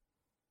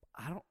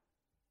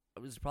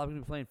 is probably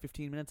going to be playing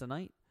 15 minutes a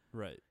night.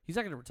 Right. He's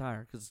not going to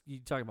retire because you're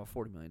talking about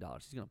 $40 million.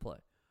 He's going to play.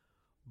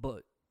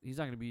 But he's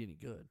not going to be any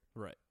good.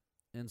 Right.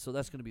 And so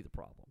that's going to be the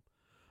problem.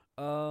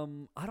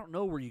 I don't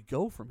know where you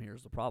go from here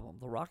is the problem.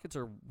 The Rockets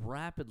are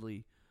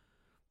rapidly.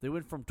 They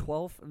went from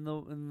 12th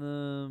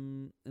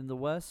in the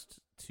West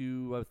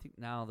to, I think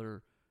now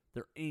they're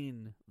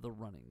in the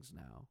runnings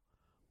now,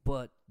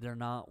 but they're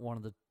not one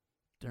of the.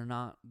 They're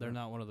not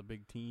one of the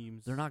big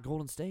teams. They're not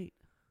Golden State.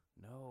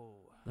 No.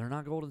 They're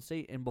not Golden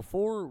State. And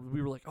before we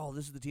were like, oh,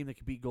 this is the team that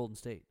can beat Golden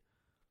State.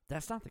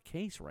 That's not the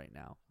case right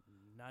now.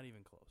 Not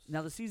even close.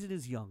 Now the season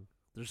is young.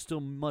 There's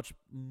still much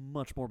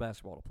more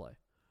basketball to play.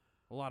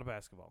 A lot of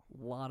basketball.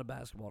 A lot of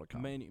basketball to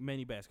come.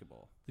 Many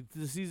basketball.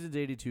 The season's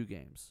 82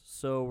 games,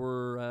 so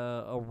we're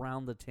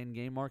around the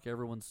 10-game mark.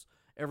 Everyone's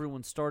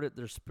started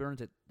their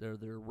sprint at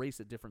their race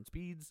at different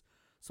speeds.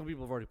 Some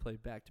people have already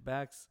played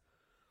back-to-backs,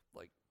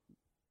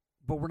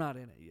 but we're not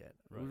in it yet.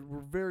 Right.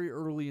 We're very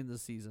early in the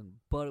season,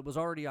 but it was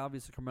already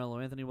obvious that Carmelo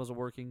Anthony wasn't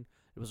working.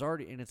 It's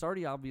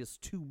already obvious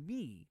to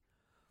me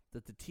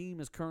that the team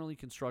as currently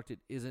constructed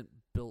isn't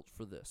built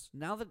for this.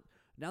 Now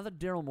that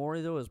Daryl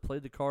Morey, though, has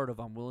played the card of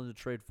I'm willing to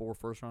trade 4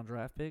 first-round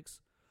draft picks,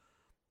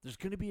 there's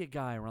going to be a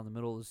guy around the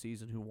middle of the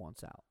season who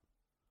wants out.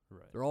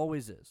 Right. There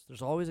always is.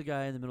 There's always a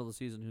guy in the middle of the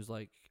season who's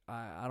like,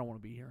 I don't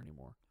want to be here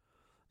anymore.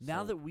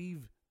 Now that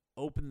we've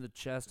opened the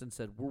chest and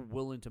said we're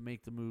willing to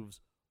make the moves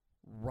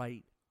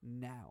right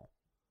now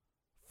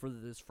for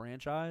this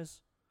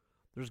franchise,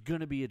 there's going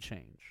to be a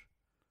change.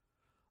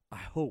 I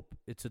hope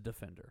it's a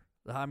defender.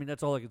 I mean,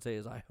 that's all I can say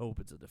is I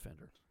hope it's a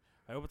defender.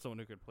 I hope it's someone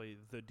who could play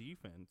the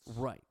defense.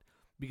 Right.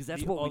 Because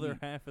that's the what other we need.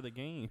 half of the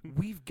game.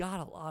 We've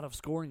got a lot of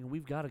scoring, and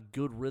we've got a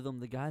good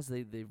rhythm. The guys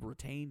they've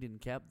retained and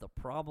kept. The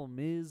problem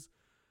is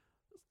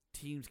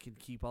teams can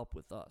keep up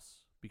with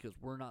us because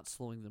we're not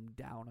slowing them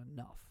down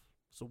enough.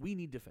 So we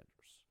need defenders.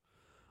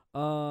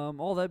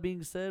 All that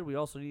being said, we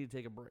also need to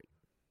take a break.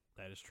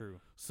 That is true.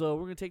 So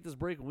we're going to take this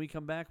break. When we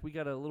come back, we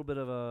got a little bit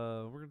of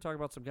we're going to talk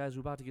about some guys who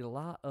are about to get a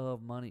lot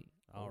of money.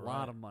 A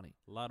lot of money.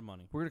 A lot of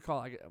money. We're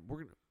going to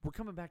we're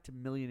coming back to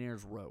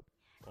Millionaires Row.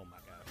 Oh, my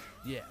gosh.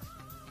 Yeah.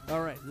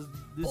 All right.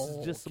 This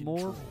is just some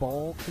more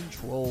ball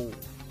control.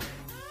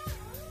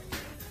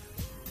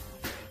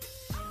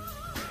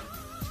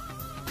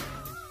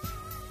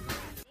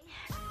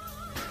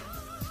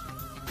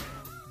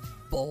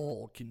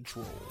 Ball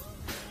control.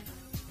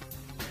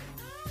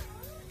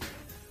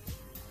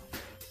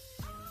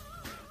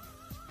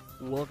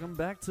 Welcome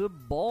back to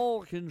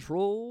Ball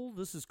Control.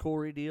 This is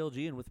Corey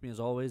DLG, and with me as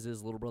always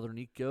is little brother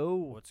Nico.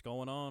 What's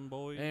going on,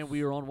 boys? And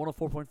we are on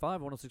 104.5,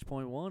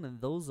 106.1, and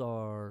those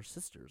are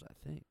sisters, I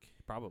think.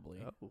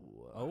 Probably.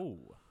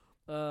 Oh.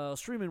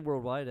 Streaming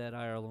worldwide at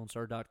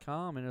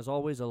irlonestar.com, and as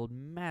always, a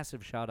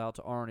massive shout out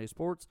to RNA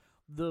Sports,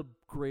 the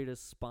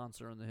greatest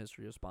sponsor in the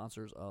history of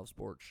sponsors of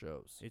sports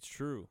shows. It's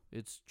true.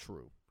 It's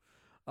true.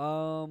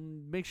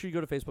 Make sure you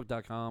go to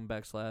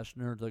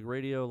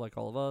facebook.com/NerdLegRadio, like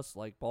all of us,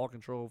 like Ball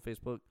Control.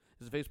 Facebook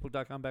is it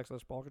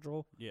facebook.com/Ball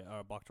Control?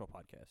 Yeah, Ball Control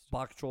Podcast.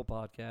 Ball Control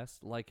Podcast,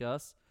 like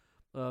us.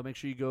 Make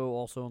sure you go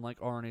also and like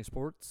RNA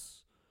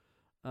Sports.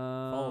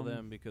 Follow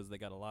them because they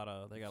got a lot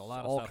of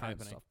all stuff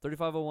kinds happening. of stuff.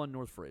 3501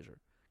 North Fraser.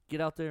 Get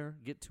out there,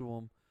 get to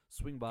them,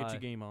 swing by. Get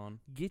your game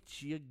on.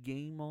 Get your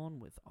game on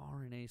with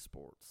RNA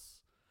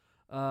Sports.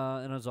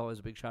 And as always,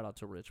 a big shout out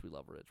to Rich. We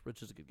love Rich.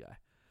 Rich is a good guy.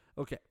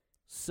 Okay,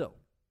 so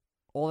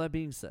all that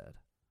being said,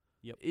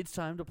 it's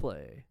time to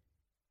play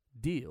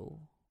Deal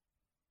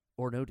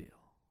or No Deal.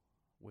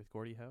 With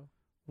Gordie Howe?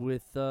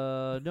 With,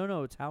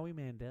 no, it's Howie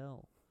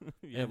Mandel.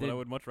 Yeah, but I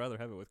would much rather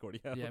have it with Gordie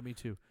Howe. Yeah, me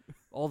too.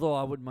 Although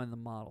I wouldn't mind the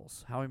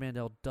models. Howie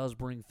Mandel does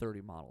bring 30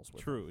 models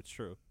with him. It's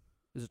true.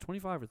 Is it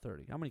 25 or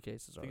 30? How many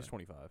cases are I think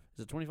there? it's 25.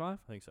 Is it 25? I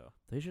think so.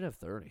 They should have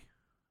 30.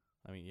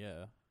 I mean,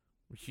 yeah.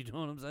 You know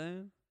what I'm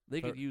saying?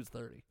 They could use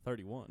 30.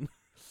 31.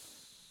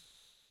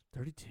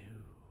 32.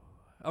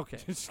 Okay.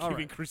 Just all keep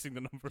right. increasing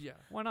the number. Yeah,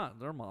 why not?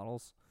 They're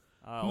models.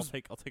 I'll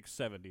take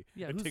 70.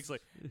 Yeah, it takes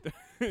like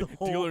the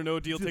Deal or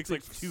No Deal it takes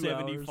like takes 2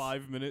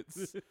 75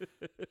 minutes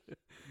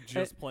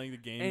just playing the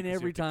game. And 'cause you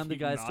every have to time the keep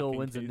guy still knocking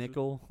wins a cases.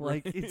 nickel.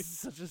 Like, it's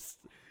such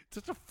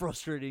a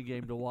frustrating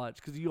game to watch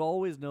because you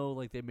always know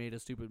like they made a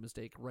stupid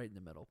mistake right in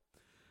the middle.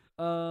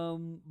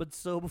 But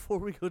so before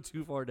we go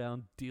too far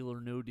down Deal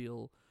or No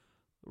Deal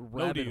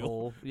rabbit deal.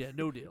 hole, yeah,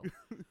 no deal.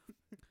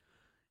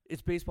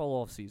 It's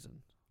baseball off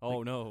season.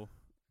 Oh no!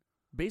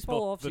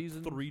 Baseball off the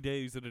season. 3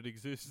 days that it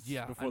exists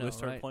I before know, they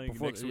start right? playing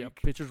Before next week.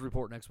 Pitchers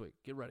report next week.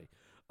 Get ready.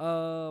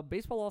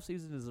 Baseball off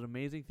season is an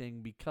amazing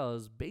thing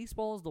because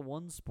baseball is the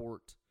one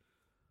sport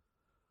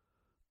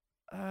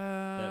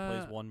That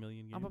plays 1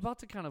 million games. I'm about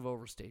to kind of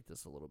overstate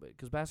this a little bit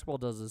because basketball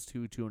does this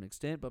too to an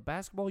extent, but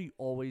basketball you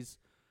always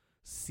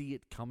see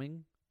it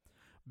coming.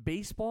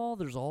 Baseball,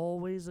 there's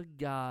always a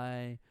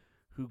guy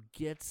who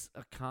gets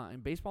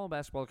baseball and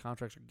basketball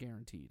contracts are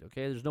guaranteed.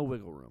 Okay, there's no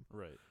wiggle room.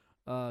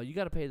 Right. You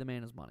got to pay the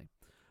man his money.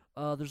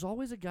 There's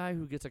always a guy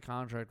who gets a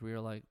contract where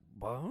you're like,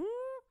 "Huh?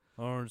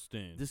 I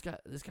understand. This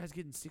guy's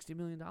getting $60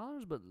 million,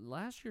 but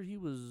last year he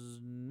was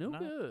no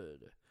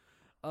good."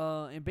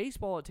 In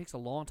baseball, it takes a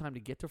long time to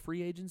get to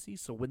free agency.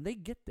 So when they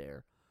get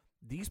there,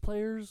 these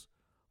players,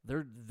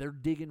 they're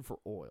digging for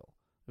oil.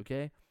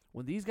 Okay,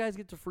 when these guys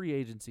get to free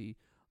agency,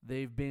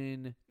 they've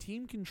been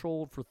team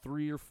controlled for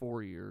 3 or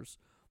 4 years.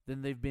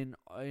 Then they've been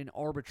in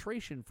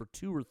arbitration for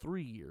 2 or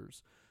 3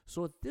 years.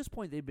 So at this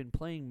point, they've been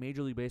playing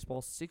Major League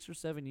Baseball 6 or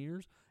 7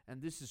 years,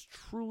 and this is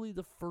truly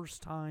the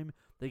first time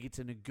they get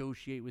to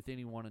negotiate with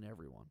anyone and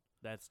everyone.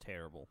 That's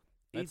terrible.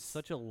 That's It's-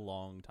 such a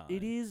long time.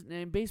 It is,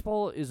 and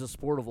baseball is a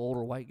sport of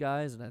older white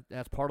guys, and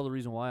that's part of the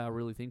reason why I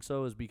really think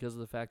so is because of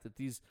the fact that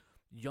these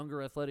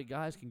younger athletic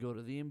guys can go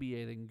to the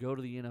NBA, they can go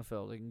to the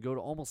NFL, they can go to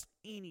almost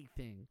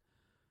anything.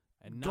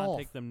 And not golf,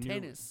 take them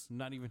tennis.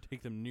 not even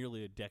take them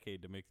nearly a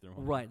decade to make their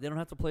money. Right, they don't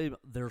have to play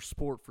their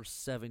sport for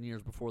 7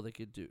 years before they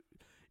could do.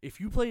 If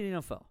you play in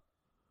NFL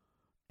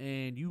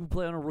and you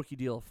play on a rookie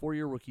deal, a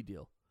 4-year rookie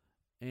deal,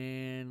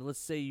 and let's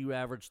say you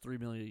average $3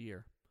 million a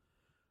year,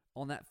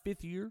 on that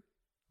 5th year,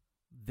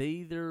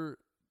 they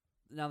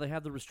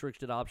have the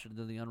restricted option and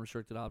then the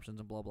unrestricted options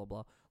and blah blah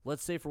blah.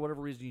 Let's say for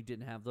whatever reason you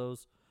didn't have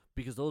those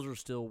because those are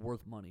still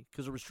worth money.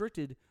 Because the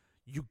restricted,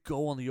 you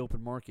go on the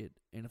open market,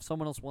 and if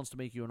someone else wants to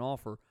make you an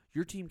offer,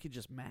 your team can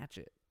just match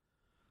it.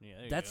 Yeah,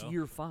 there That's you go.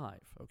 year 5,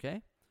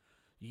 okay?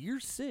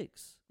 Year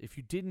 6, if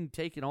you didn't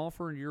take an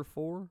offer in year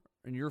 4,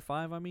 in year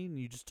 5,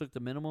 you just took the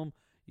minimum,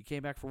 you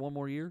came back for one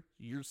more year,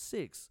 year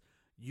 6,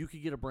 you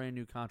could get a brand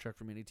new contract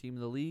from any team in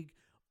the league,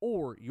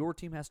 or your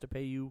team has to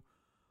pay you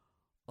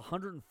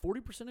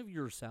 140% of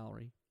your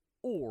salary,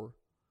 or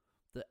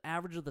the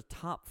average of the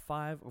top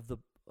 5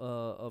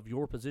 of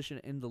your position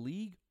in the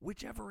league,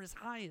 whichever is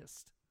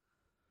highest.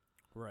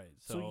 Right.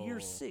 So year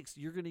 6,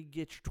 you're going to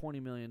get your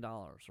 $20 million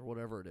or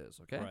whatever it is,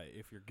 okay? Right,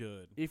 if you're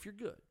good. If you're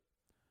good.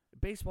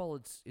 Baseball,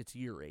 it's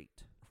year 8.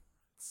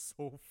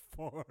 So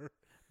far.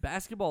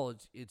 Basketball,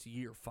 it's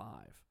year 5.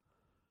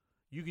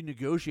 You can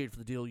negotiate for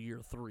the deal year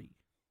 3.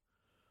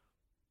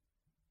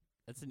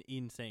 That's an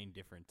insane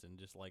difference in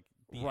just like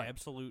the Right.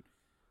 absolute.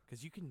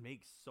 Because you can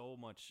make so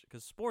much.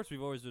 Because sports,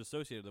 we've always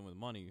associated them with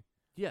money.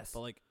 Yes.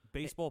 But like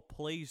baseball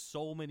plays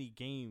so many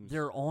games.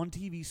 They're on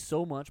TV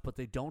so much, but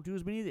they don't do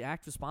as many of the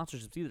active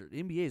sponsorships either.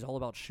 The NBA is all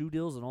about shoe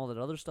deals and all that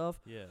other stuff.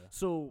 Yeah.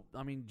 So,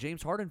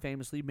 James Harden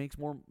famously made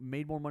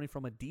more money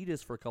from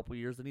Adidas for a couple of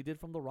years than he did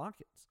from the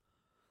Rockets.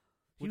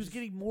 He Which was is-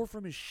 getting more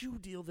from his shoe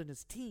deal than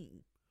his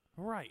team.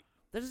 Right.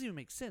 That doesn't even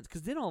make sense,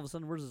 because then all of a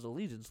sudden, where's his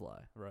allegiance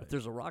lie? Right. If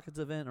there's a Rockets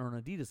event or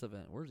an Adidas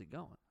event, where's he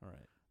going? Right.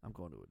 I'm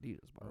going to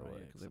Adidas, by the Right, way,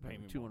 yeah, because 'cause they they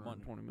pay me pay me more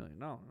money. $220 million.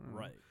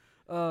 Right.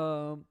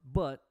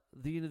 But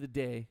at the end of the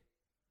day,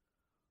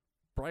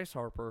 Bryce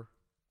Harper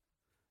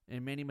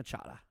and Manny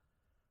Machado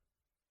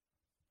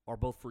are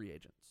both free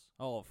agents.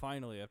 Oh,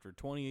 finally, after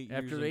 28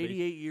 years. After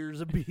 88 years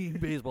of being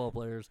baseball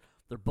players,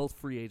 they're both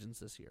free agents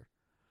this year.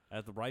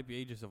 At the ripe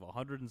ages of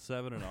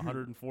 107 and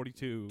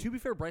 142. To be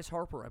fair, Bryce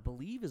Harper, I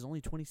believe, is only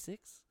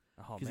 26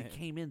 Oh, because he man.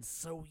 came in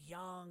so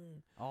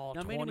young. Oh,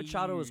 Now, 20 Manny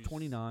Machado is years.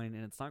 29,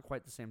 and it's not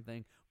quite the same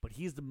thing, but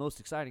he's the most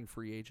exciting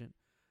free agent.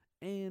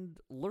 And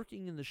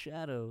lurking in the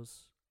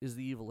shadows is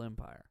the evil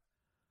empire.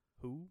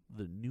 Who?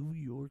 The New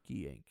York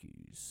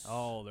Yankees.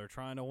 Oh, they're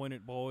trying to win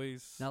it,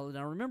 boys. Now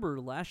remember,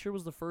 last year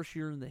was the first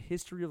year in the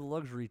history of the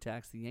luxury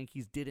tax the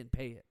Yankees didn't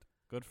pay it.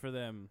 Good for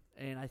them.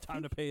 And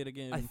Time to pay it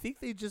again. I think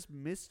they just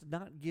missed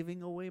not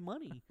giving away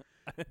money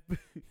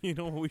You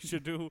know what we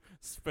should do?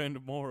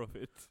 Spend more of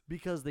it.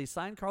 because they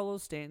signed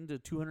Carlos Stanton to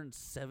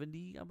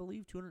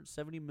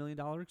 $270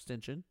 million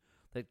extension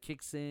that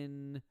kicks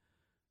in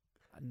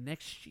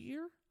next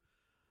year.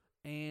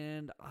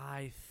 And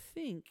I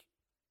think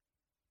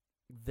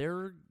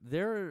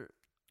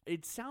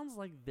it sounds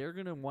like they're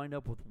going to wind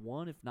up with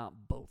one, if not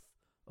both,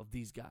 of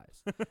these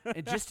guys.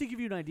 And just to give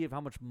you an idea of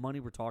how much money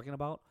we're talking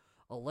about,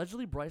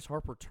 allegedly Bryce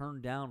Harper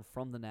turned down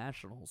from the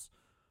Nationals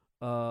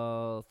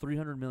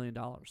 $300 million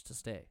to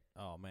stay.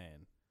 Oh,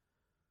 man.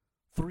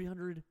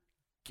 $300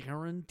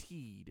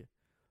 guaranteed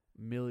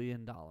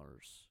million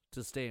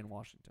to stay in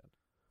Washington.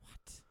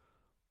 What?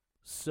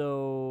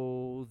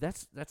 So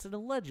that's an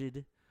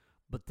alleged,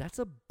 but that's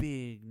a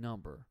big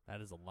number.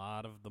 That is a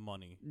lot of the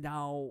money.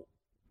 Now,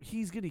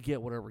 he's going to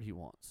get whatever he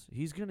wants.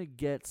 He's going to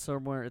get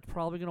somewhere. It's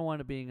probably going to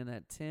wind up being in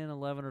that 10,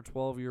 11, or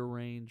 12-year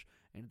range,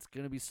 and it's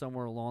going to be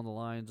somewhere along the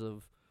lines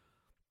of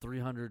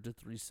 300 to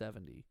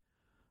 370.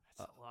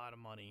 That's a lot of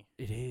money.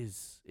 It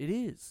is. It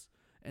is.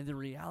 And the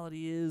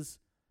reality is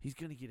he's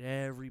going to get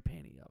every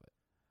penny of it.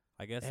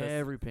 I guess that's,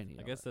 Every penny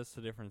I of guess it. that's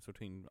the difference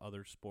between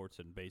other sports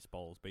and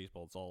baseball.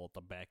 Baseball's all at the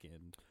back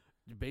end.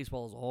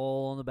 Baseball is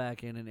all on the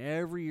back end, and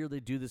every year they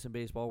do this in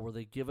baseball where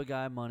they give a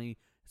guy money.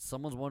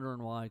 Someone's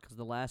wondering why, because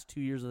the last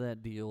 2 years of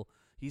that deal,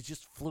 he's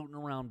just floating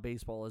around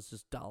baseball as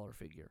just dollar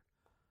figure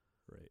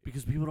Right.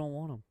 because people don't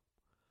want him.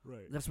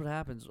 Right. That's what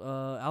happens.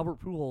 Albert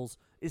Pujols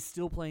is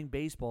still playing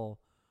baseball,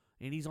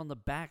 and he's on the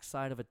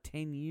backside of a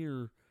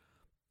 10-year,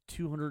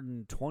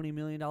 $220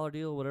 million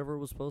deal, whatever it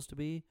was supposed to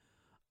be.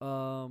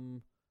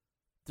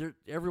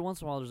 Every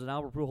once in a while, there's an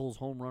Albert Pujols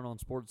home run on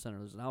SportsCenter.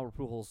 There's an Albert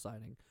Pujols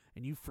sighting,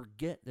 and you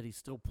forget that he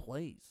still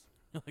plays.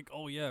 Like,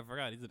 oh, yeah, I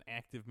forgot. He's an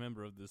active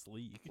member of this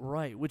league.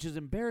 Right, which is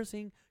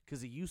embarrassing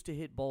because he used to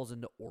hit balls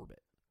into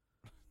orbit.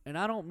 And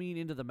I don't mean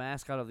into the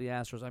mascot of the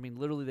Astros. I mean,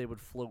 literally, they would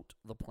float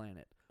the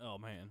planet. Oh,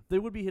 man. They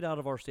would be hit out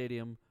of our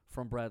stadium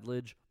from Brad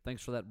Lidge.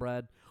 Thanks for that,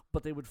 Brad.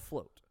 But they would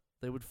float.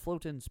 They would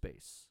float in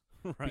space.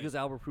 Right. because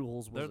Albert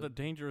Pujols was They're the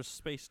dangerous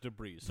space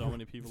debris so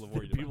many people have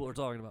worried about. people are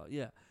talking about.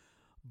 Yeah,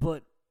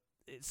 but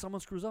someone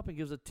screws up and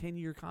gives a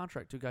 10-year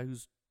contract to a guy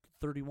who's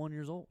 31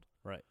 years old.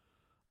 Right.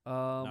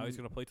 Now Now he's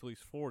going to play till he's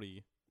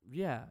 40.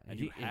 Yeah, And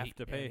you have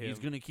to pay him. He's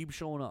going to keep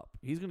showing up.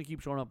 He's going to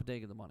keep showing up and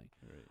taking the money.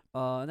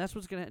 Right. And that's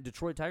what's going to.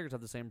 Detroit Tigers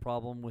have the same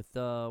problem with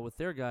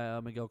their guy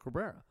Miguel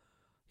Cabrera.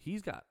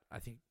 He's got, I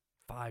think,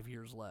 5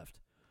 years left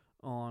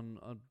on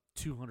a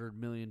 $200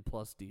 million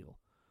plus deal.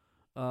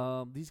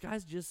 These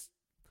guys just.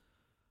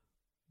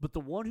 But the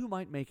one who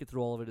might make it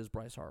through all of it is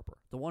Bryce Harper.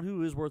 The one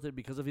who is worth it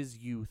because of his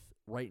youth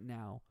right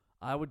now.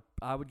 I would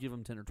give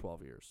him 10 or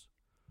 12 years.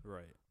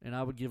 Right. And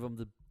I would give him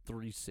the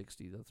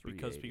 360, the 380.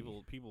 Because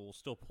people will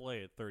still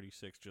play at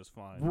 36 just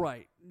fine.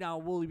 Right. Now,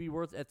 will he be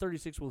worth at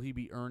 36? Will he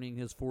be earning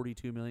his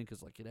 $42 million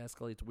because like it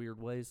escalates weird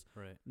ways?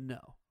 Right.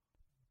 No,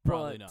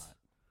 Probably not.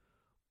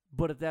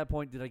 But at that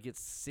point, did I get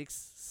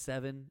 6,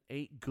 7,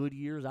 8 good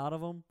years out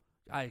of him?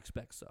 I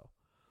expect so,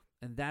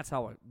 and I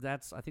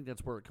think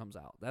that's where it comes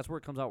out. That's where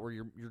it comes out where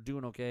you're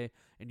doing okay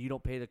and you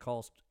don't pay the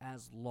cost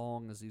as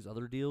long as these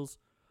other deals,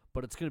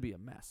 but it's going to be a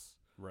mess.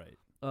 Right.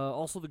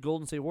 Also, the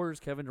Golden State Warriors,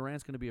 Kevin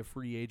Durant's going to be a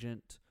free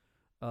agent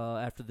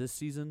after this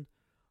season.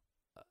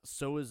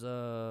 So is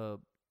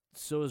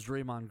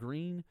Draymond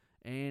Green,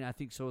 and I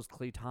think so is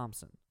Klay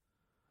Thompson.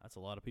 That's a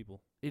lot of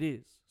people. It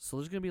is. So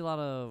there's going to be a lot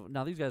of.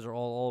 Now these guys are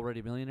all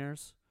already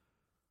millionaires.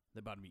 They're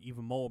about to be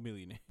even more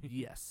millionaires.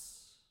 Yes.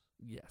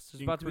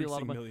 There's about to be a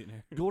lot of money.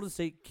 Millionaires. Golden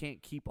State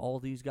can't keep all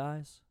these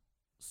guys,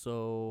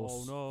 so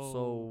Oh, no.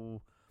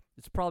 So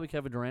it's probably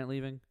Kevin Durant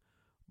leaving.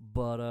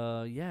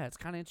 But yeah, it's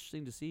kind of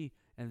interesting to see.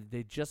 And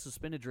they just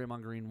suspended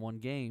Draymond Green 1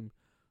 game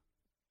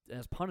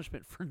as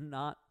punishment for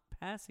not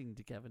passing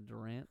to Kevin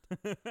Durant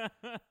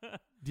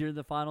during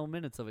the final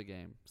minutes of a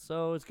game.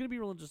 So it's going to be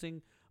real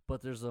interesting.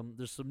 But there's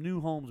some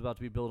new homes about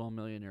to be built on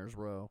Millionaires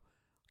Row.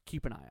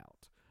 Keep an eye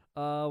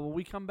out. When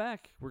we come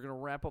back, we're going to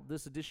wrap up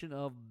this edition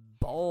of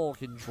Ball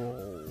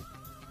Control.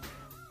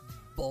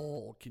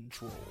 Ball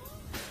Control.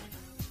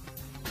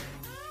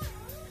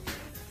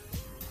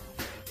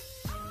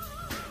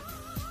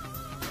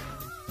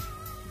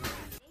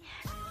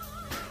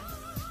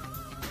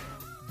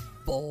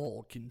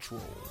 Ball Control.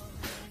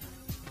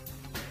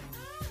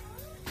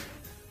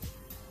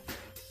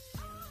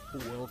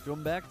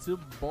 Welcome back to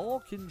Ball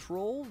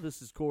Control.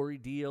 This is Corey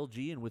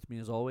DLG, and with me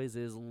as always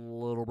is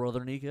little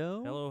brother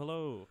Nico.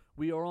 Hello.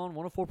 We are on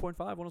 104.5,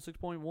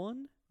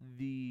 106.1,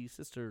 the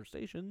sister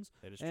stations.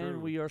 That is and true.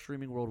 we are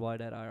streaming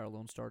worldwide at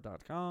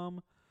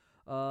irlonestar.com.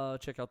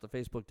 Check out the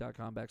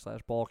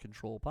facebook.com/Ball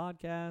Control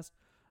Podcast.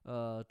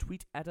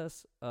 Tweet at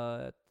us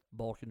at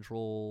Ball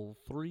Control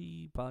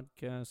 3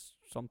 Podcast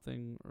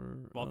something.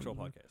 Ball Control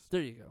Podcast.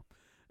 There you go.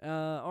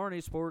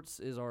 RNA Sports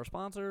is our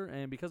sponsor,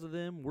 and because of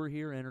them, we're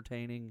here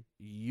entertaining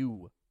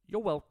you.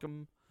 You're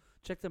welcome.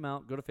 Check them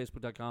out. Go to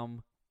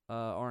facebook.com,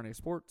 RNA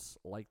Sports.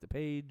 Like the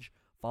page.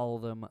 Follow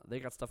them. They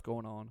got stuff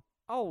going on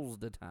all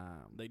the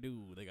time. They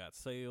do. They got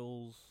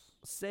sales.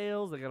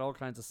 They got all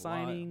kinds of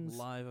signings.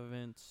 Live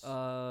events.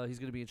 He's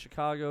going to be in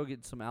Chicago,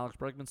 getting some Alex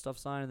Bregman stuff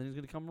signed, and then he's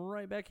going to come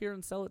right back here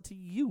and sell it to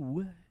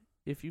you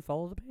if you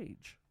follow the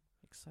page.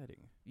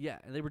 Exciting. Yeah,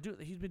 and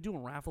he's been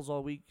doing raffles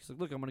all week. He's like,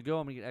 look, I'm going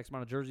to get X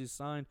amount of jerseys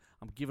signed.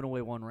 I'm giving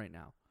away one right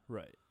now.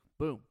 Right.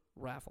 Boom,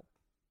 raffle.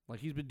 Like,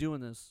 he's been doing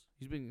this.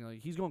 He's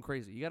going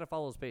crazy. You got to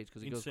follow his page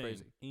because he goes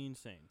crazy.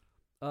 Insane.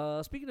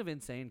 Speaking of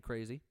insane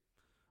crazy,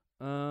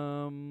 you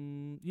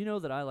know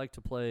that I like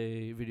to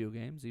play video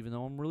games, even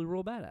though I'm really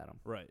real bad at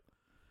them. Right.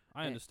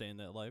 I understand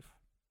that life.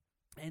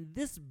 And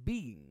this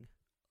being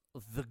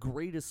the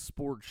greatest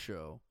sports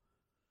show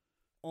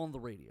on the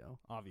radio,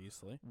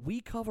 Obviously. we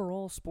cover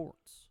all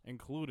sports.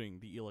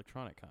 Including the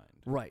electronic kind.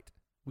 Right.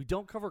 We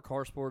don't cover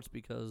car sports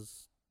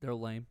because they're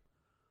lame.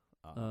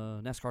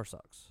 NASCAR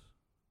sucks.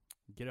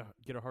 Get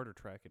a harder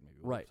track and maybe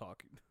Right. we'll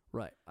talk.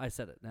 Right. I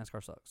said it.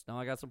 NASCAR sucks. Now,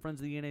 I got some friends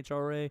in the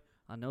NHRA.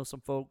 I know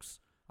some folks.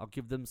 I'll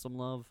give them some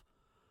love.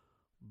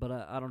 But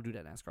I don't do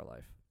that NASCAR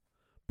life.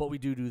 But we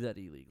do that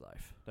E-League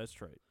life.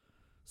 That's right.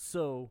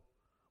 So,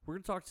 we're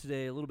going to talk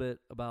today a little bit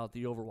about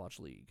the Overwatch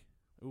League.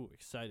 Ooh,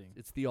 exciting.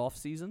 It's the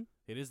off-season.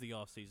 It is the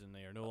off season.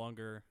 They are no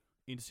longer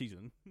in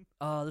season.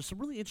 There's some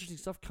really interesting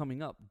stuff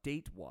coming up,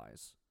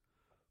 date-wise.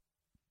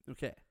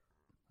 Okay.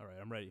 All right,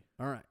 I'm ready.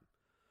 All right.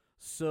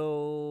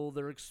 So,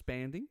 they're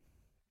expanding.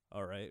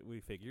 All right,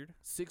 we figured.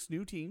 6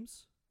 new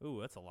teams.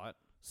 Ooh, that's a lot.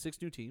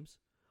 6 new teams.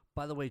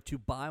 By the way, to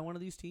buy one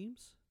of these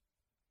teams,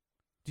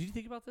 did you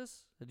think about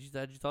this? Had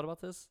you thought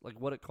about this? Like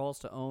what it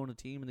costs to own a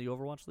team in the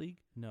Overwatch League?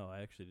 No,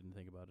 I actually didn't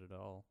think about it at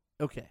all.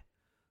 Okay.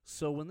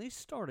 So when they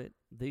started,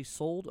 they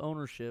sold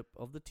ownership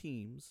of the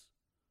teams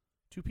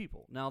to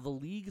people. Now, the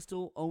league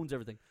still owns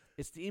everything.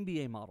 It's the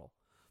NBA model.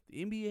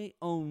 The NBA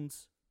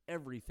owns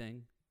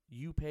everything.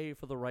 You pay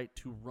for the right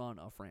to run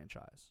a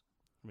franchise.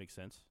 Makes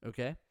sense.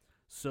 Okay?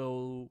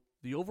 So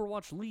the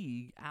Overwatch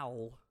League,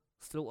 OWL,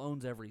 still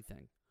owns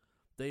everything.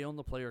 They own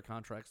the player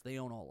contracts. They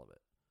own all of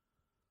it.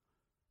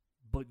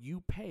 But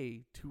you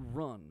pay to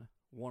run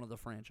one of the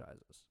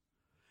franchises.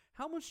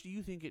 How much do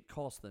you think it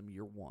cost them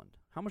year one?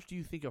 How much do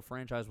you think a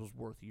franchise was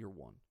worth year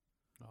one?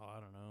 Oh, I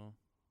don't know.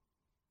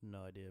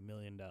 No idea. $1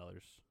 million.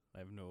 I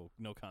have no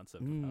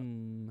concept of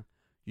how.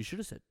 You should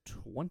have said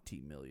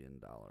 $20 million.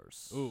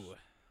 Ooh.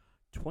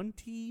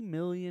 $20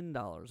 million.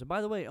 And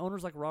by the way,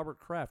 owners like Robert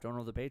Kraft, owner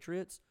of the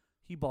Patriots,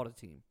 he bought a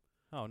team.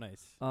 Oh,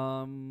 nice.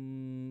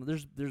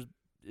 There's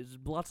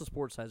lots of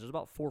sports sites. There's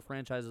about 4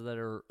 franchises that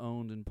are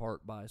owned in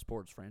part by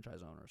sports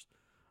franchise owners.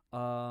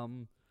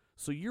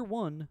 So year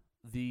one,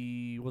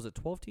 was it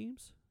 12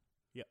 teams?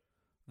 Yep.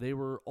 They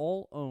were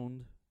all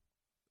owned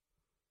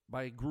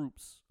by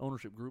groups,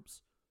 ownership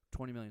groups,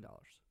 $20 million.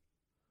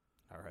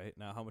 All right.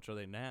 Now, how much are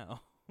they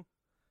now?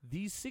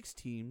 These 6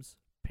 teams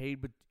paid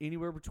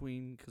anywhere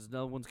between, because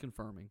no one's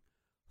confirming,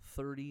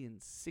 $30 and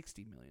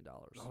 $60 million.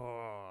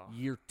 Oh.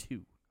 Year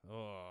 2.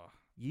 Oh.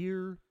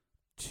 Year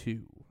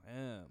 2.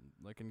 Man,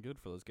 looking good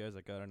for those guys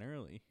that got in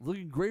early.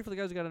 Looking great for the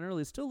guys who got in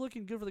early. It's still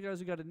looking good for the guys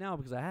who got it now,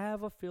 because I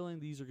have a feeling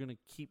these are going to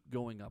keep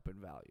going up in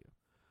value.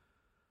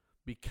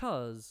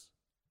 Because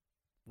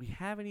we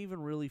haven't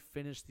even really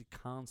finished the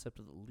concept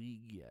of the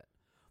league yet.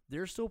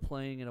 They're still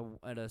playing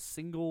at a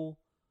single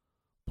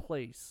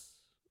place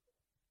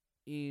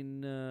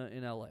in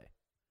LA.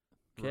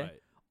 Okay?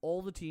 Right.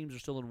 All the teams are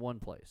still in one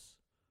place.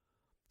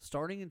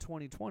 Starting in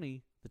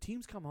 2020, the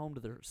teams come home to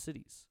their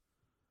cities.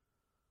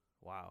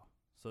 Wow.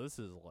 So this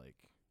is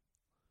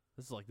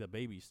like the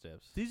baby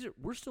steps.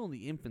 We're still in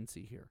the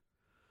infancy here.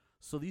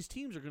 So these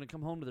teams are going to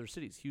come home to their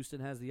cities. Houston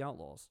has the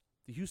Outlaws.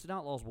 The Houston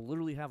Outlaws will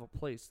literally have a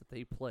place that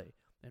they play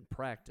and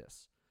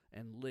practice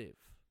and live.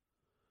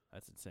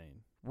 That's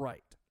insane.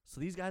 Right. So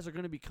these guys are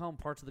going to become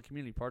parts of the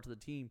community, parts of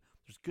the team.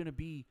 There's going to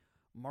be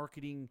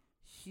marketing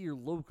here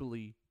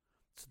locally.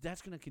 So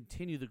that's going to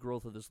continue the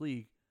growth of this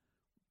league.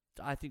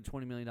 I think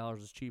 $20 million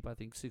is cheap. I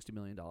think $60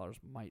 million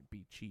might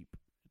be cheap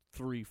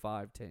 3,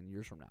 5, 10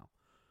 years from now.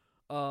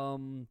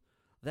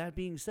 That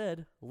being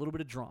said, a little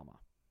bit of drama.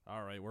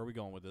 All right, where are we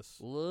going with this?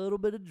 A little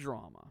bit of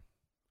drama.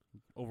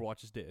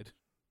 Overwatch is dead.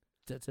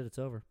 That's it. It's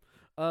over.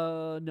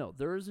 No,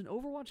 there is an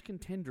Overwatch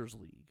Contenders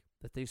League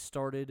that they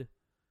started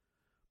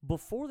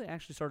before they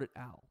actually started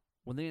OWL.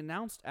 When they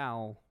announced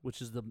OWL,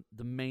 which is the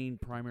main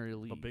primary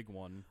league, The big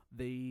one.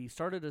 they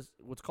started as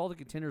what's called the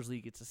Contenders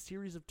League. It's a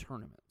series of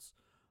tournaments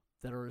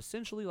that are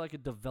essentially like a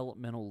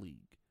developmental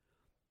league.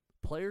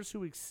 Players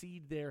who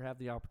exceed there have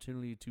the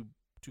opportunity to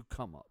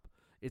come up.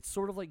 It's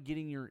sort of like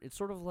it's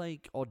sort of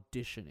like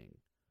auditioning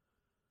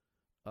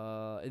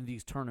in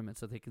these tournaments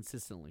that they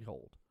consistently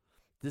hold.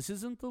 This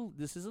isn't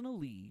a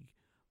league,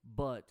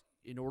 but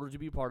in order to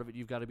be part of it,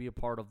 you've got to be a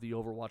part of the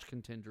Overwatch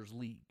Contenders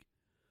League.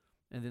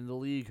 And then the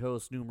league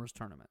hosts numerous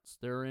tournaments.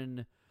 They're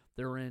in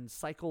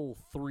cycle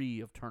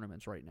 3 of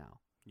tournaments right now.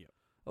 Yep.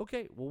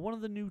 Okay, well, one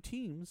of the new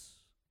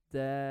teams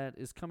that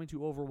is coming to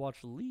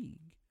Overwatch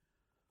League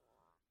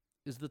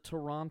is the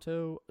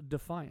Toronto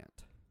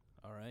Defiant.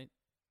 All right.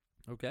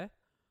 Okay?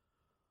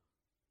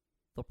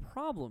 The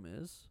problem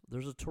is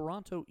there's a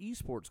Toronto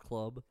esports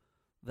club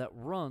that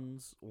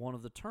runs one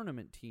of the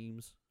tournament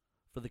teams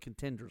for the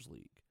Contenders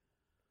League.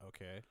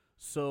 Okay.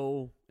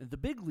 So, in the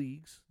big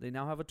leagues, they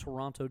now have a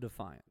Toronto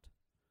Defiant.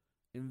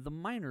 In the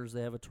minors,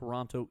 they have a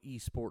Toronto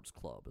Esports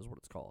Club, is what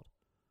it's called.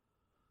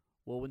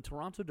 Well, when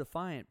Toronto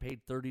Defiant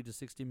paid $30 to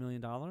 $60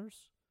 million,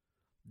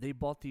 they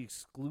bought the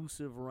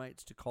exclusive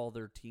rights to call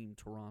their team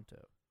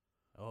Toronto.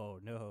 Oh,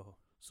 no.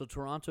 So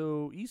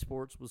Toronto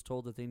Esports was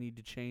told that they need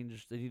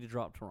to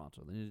drop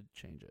Toronto. They need to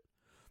change it.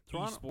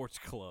 Esports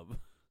Club.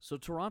 So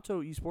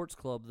Toronto Esports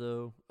Club,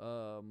 though,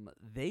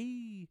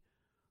 they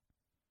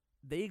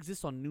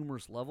exist on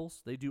numerous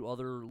levels. They do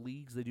other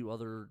leagues. They do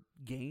other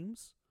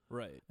games.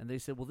 Right. And they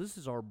said, well, this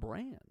is our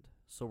brand,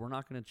 so we're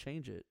not going to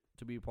change it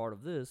to be a part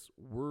of this.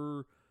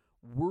 We're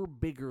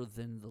bigger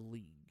than the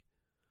league.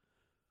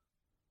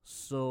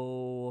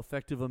 So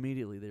effective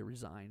immediately, they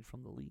resigned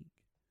from the league.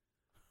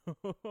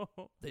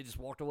 They just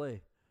walked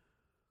away.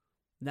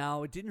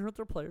 Now, it didn't hurt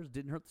their players,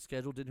 didn't hurt the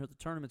schedule, didn't hurt the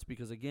tournaments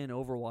because, again,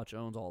 Overwatch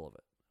owns all of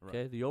it.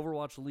 Okay, Right. the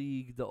Overwatch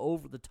League,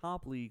 the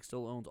top league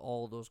still owns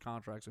all of those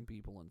contracts and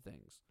people and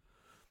things.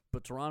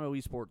 But Toronto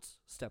Esports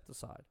stepped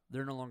aside.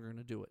 They're no longer going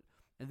to do it.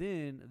 And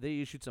then they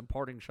issued some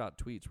parting shot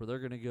tweets where they're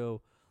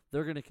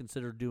going to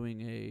consider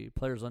doing a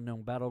Players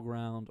Unknown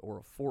Battleground or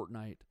a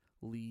Fortnite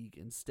league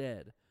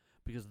instead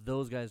because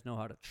those guys know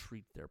how to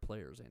treat their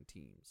players and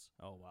teams.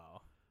 Oh,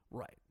 wow.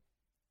 Right.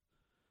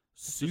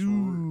 just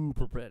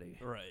Super petty.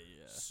 Right,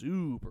 yeah.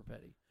 Super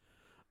petty.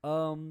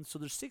 So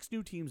there's 6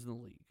 new teams in the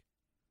league.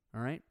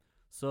 All right?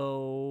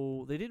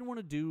 So they didn't want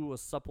to do a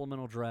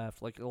supplemental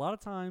draft. Like a lot of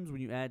times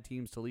when you add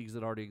teams to leagues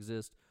that already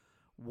exist,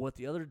 what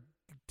the other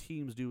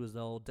teams do is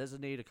they'll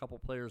designate a couple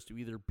players to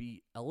either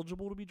be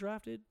eligible to be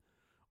drafted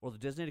or they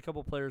designate a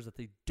couple players that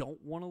they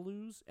don't want to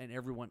lose and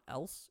everyone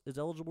else is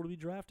eligible to be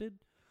drafted.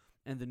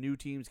 And the new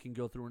teams can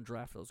go through and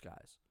draft those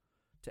guys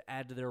to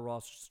add to their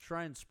rosters, to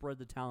try and spread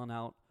the talent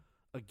out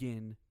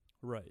again.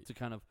 Right. To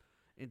kind of,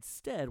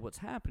 instead, what's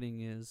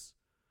happening is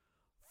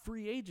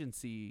free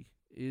agency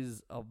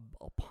is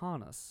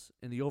upon us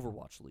in the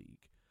Overwatch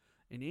League.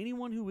 And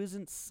anyone who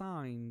isn't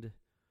signed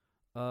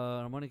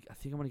I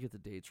think I'm gonna get the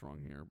dates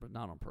wrong here, but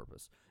not on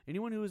purpose.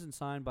 Anyone who isn't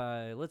signed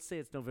by, let's say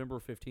it's November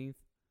 15th,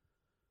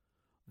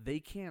 they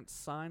can't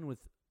sign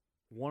with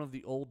one of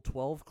the old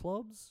 12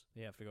 clubs.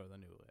 You have to go to the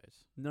new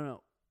guys.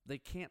 No, they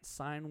can't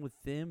sign with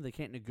them. They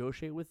can't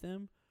negotiate with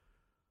them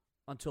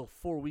until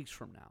 4 weeks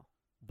from now.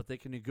 But they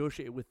can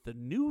negotiate with the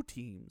new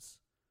teams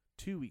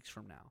 2 weeks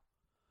from now.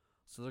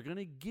 So they're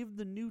gonna give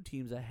the new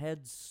teams a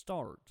head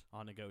start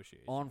On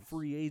negotiations. on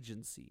free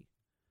agency.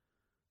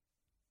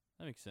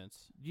 That makes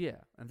sense.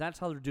 Yeah, and that's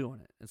how they're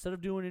doing it. Instead of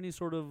doing any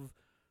sort of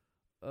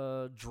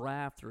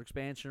draft or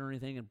expansion or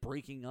anything and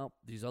breaking up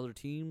these other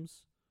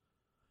teams,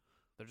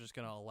 They're just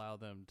going to allow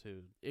them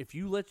to. if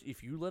you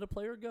let a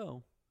player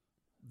go,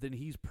 then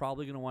he's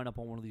probably going to wind up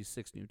on one of these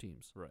 6 new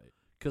teams Right.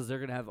 because they're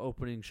going to have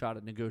opening shot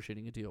at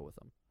negotiating a deal with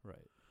them.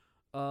 Right.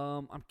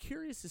 I'm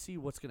curious to see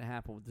what's going to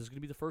happen. This is going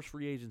to be the first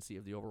free agency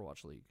of the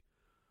Overwatch League,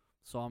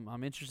 so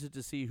I'm interested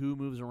to see who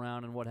moves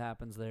around and what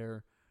happens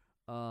there.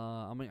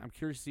 I'm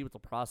curious to see what the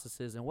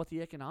process is and what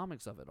the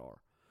economics of it are.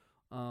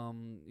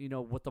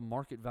 What the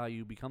market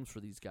value becomes for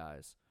these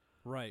guys.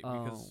 Right.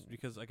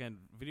 Because again,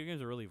 video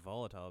games are really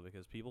volatile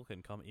because people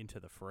can come into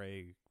the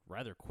fray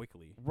rather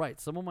quickly.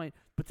 Right. Someone might,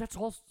 but that's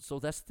all. So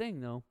that's the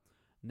thing, though.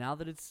 Now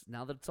that it's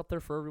up there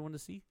for everyone to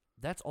see,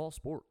 that's all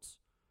sports.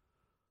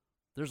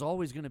 There's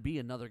always going to be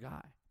another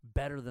guy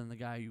better than the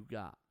guy you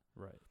got.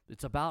 Right.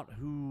 It's about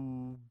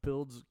who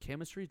builds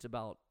chemistry. It's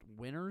about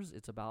winners.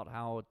 It's about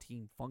how a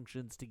team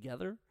functions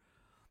together.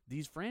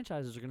 These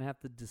franchises are going to have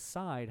to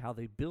decide how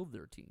they build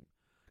their team.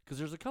 Because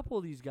there's a couple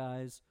of these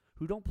guys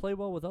who don't play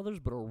well with others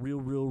but are real,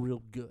 real,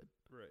 real good.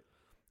 Right.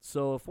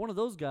 So if one of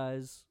those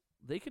guys,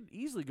 they could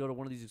easily go to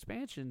one of these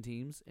expansion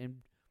teams and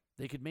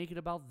they could make it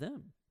about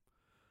them.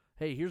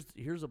 Hey,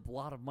 here's a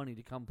lot of money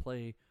to come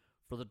play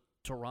for the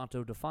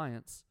Toronto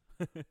Defiance,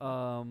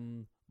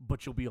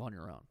 but you'll be on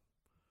your own.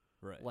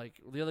 Right. Like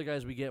the other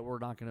guys we get, we're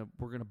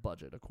gonna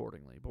budget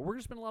accordingly, but we're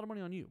gonna spend a lot of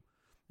money on you.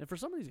 And for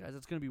some of these guys,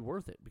 it's gonna be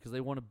worth it because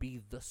they want to be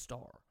the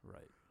star.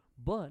 Right.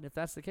 But if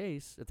that's the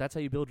case, if that's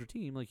how you build your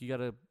team, like you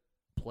gotta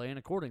plan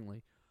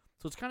accordingly.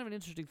 So it's kind of an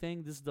interesting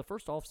thing. This is the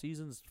first off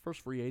season, this is the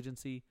first free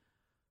agency.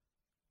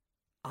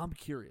 I'm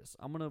curious.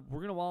 We're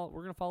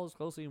gonna follow this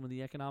closely, and when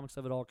the economics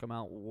of it all come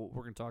out,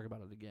 we're gonna talk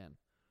about it again.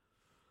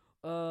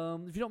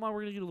 If you don't mind,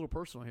 we're gonna get a little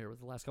personal here with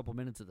the last couple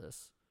minutes of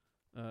this.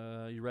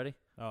 You ready?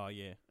 Oh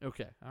yeah.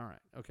 Okay. All right.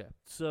 Okay.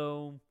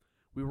 So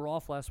we were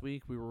off last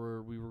week. We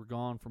were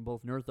gone from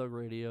both Nerd Thug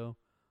Radio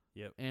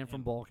Yep. and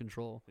from Ball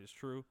Control. It's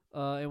true.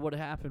 And what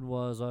happened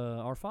was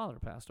our father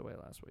passed away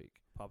last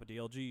week. Papa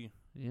DLG.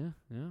 Yeah.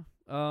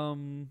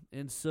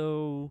 And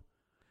so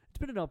it's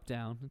been an up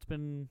down. It's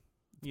been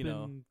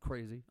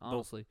crazy,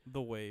 honestly.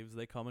 The waves,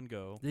 they come and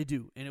go. They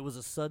do, and it was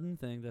a sudden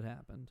thing that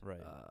happened. Right.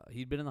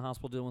 He'd been in the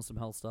hospital dealing with some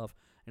health stuff,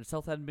 and his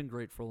health hadn't been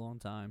great for a long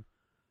time.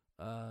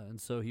 And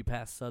so he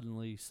passed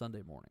suddenly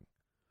Sunday morning.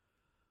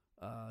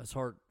 His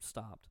heart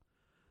stopped.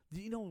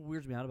 You know what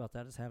weirds me out about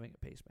that is having a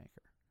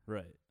pacemaker.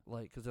 Right.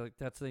 Like, because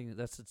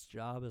that's its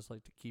job is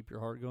like to keep your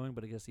heart going.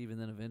 But I guess even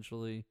then,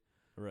 eventually,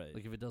 Right.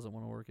 like if it doesn't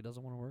want to work, it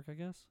doesn't want to work. I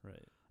guess.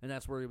 Right. And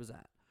that's where he was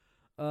at.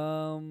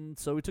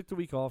 So we took the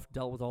week off,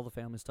 dealt with all the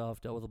family stuff,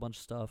 dealt with a bunch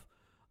of stuff.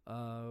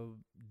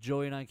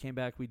 Joey and I came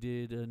back. We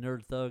did a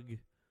Nerd Thug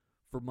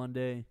for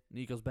Monday.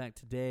 Nico's back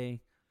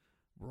today.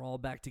 We're all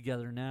back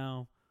together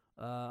now.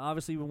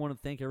 Obviously, we want to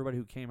thank everybody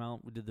who came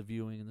out. We did the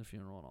viewing and the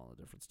funeral and all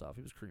the different stuff.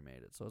 He was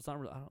cremated, so it's not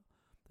really.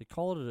 They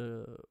call it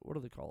a. What do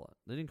they call it?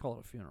 They didn't call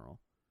it a funeral.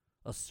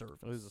 A service.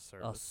 It was a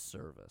service. A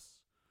service.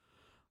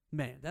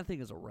 Man, that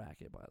thing is a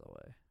racket, by the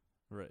way.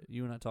 Right.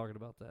 You and I talking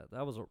about that.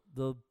 That was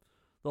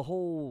the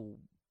whole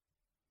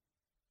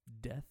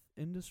death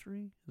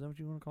industry. Is that what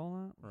you want to call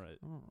that? Right.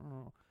 I don't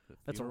know. The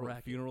That's a funeral-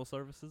 racket. Funeral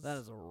services. That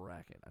is a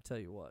racket. I tell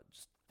you what.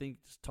 Just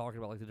talking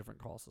about like the different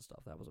costs and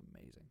stuff. That was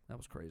amazing. That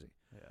was crazy.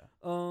 Yeah.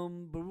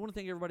 But we want to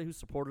thank everybody who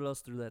supported us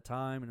through that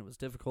time, and it was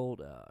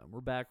difficult. We're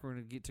back. We're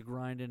gonna get to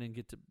grinding and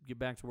get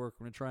back to work.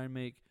 We're gonna try and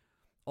make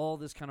all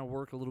this kind of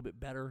work a little bit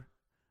better.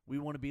 We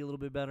want to be a little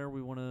bit better.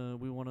 We want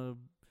to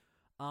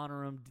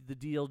honor them. The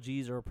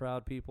DLGs are a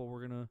proud people.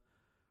 We're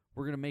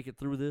gonna make it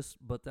through this.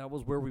 But that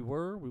was where we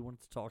were. We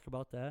wanted to talk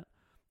about that.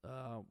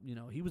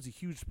 He was a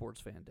huge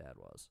sports fan. Dad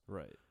was.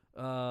 Right.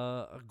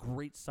 A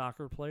great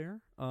soccer player.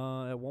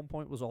 At one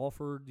point was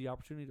offered the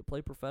opportunity to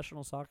play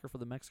professional soccer for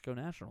the Mexico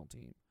national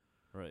team.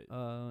 Right.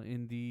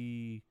 In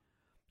I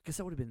guess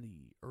that would have been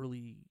the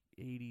early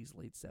 80s,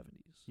 late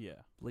 70s.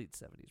 Yeah. Late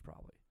 70s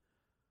probably.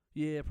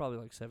 Yeah, probably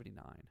like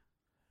 79.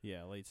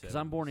 Yeah, late 70s. Because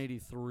I'm born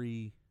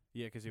 83.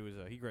 Yeah, because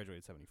he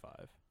graduated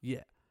 75.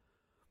 Yeah.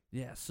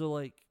 Yeah, so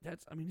like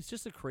it's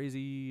just a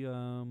crazy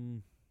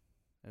And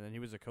then he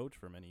was a coach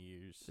for many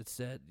years. It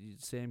said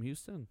Sam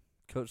Houston,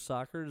 coach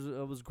soccer.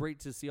 It was great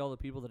to see all the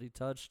people that he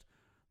touched.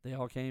 They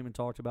all came and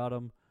talked about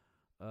him.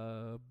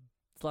 A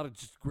lot of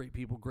just great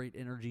people, great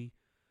energy.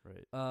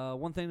 Right.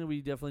 One thing that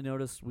we definitely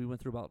noticed, we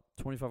went through about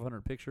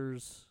 2,500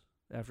 pictures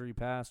after he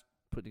passed,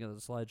 putting together the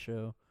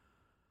slideshow.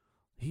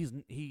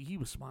 he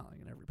was smiling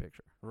in every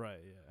picture. Right,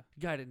 yeah.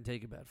 Guy didn't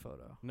take a bad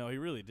photo. No, he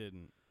really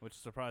didn't, which is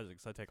surprising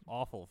because I take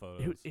awful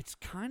photos. It's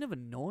kind of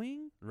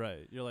annoying.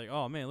 Right. You're like,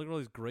 oh, man, look at all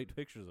these great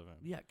pictures of him.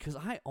 Yeah, because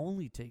I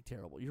only take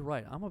terrible. You're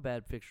right. I'm a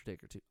bad picture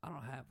taker, too. I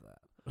don't have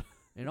that.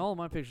 In all of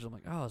my pictures, I'm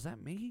like, oh, is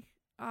that me?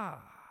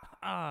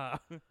 Ah.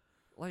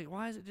 Like,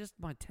 why is it just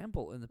my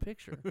temple in the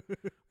picture?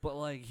 But,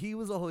 like, he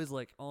was always,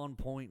 like, on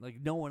point.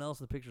 Like, no one else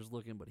in the picture's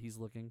looking, but he's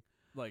looking.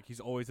 Like, he's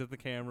always at the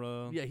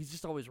camera. Yeah, he's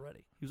just always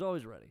ready. He was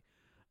always ready.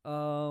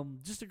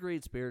 Just a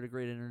great spirit, a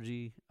great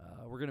energy.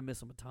 We're gonna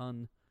miss him a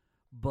ton,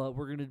 but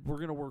we're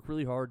gonna work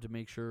really hard to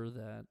make sure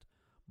that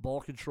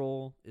ball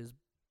control is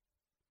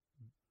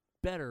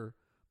better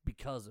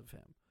because of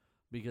him.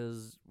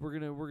 Because we're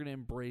gonna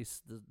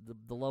embrace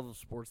the love of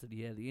sports that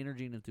he had, the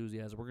energy and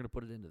enthusiasm. We're gonna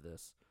put it into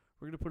this.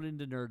 We're gonna put it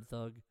into Nerd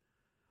Thug.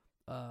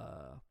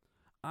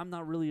 I'm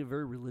not really a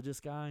very religious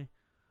guy,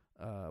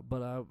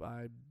 but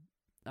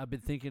I've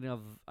been thinking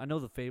of, I know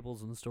the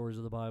fables and the stories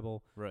of the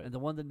Bible, Right. and the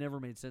one that never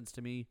made sense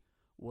to me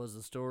was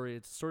the story.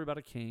 It's a story about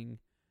a king,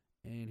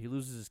 and he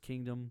loses his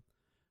kingdom,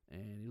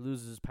 and he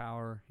loses his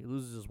power, he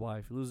loses his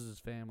wife, he loses his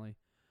family,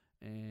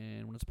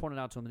 and when it's pointed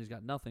out to him that he's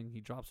got nothing,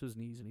 he drops to his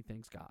knees and he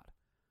thanks God.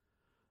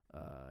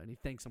 And he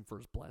thanks him for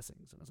his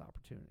blessings and his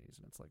opportunities.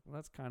 And it's like, well,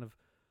 that's kind of,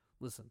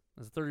 listen,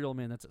 as a 30-year-old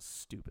man, that's a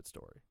stupid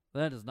story.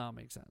 That does not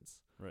make sense.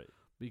 Right.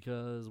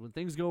 Because when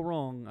things go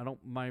wrong,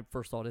 my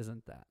first thought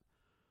isn't that.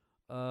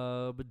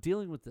 But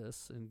dealing with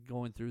this and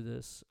going through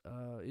this,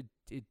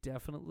 it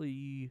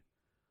definitely,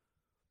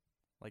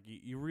 Like,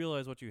 you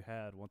realize what you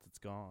had once it's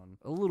gone.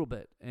 a little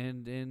bit,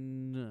 and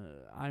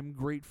I'm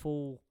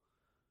grateful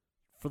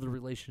for the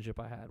relationship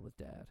I had with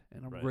Dad,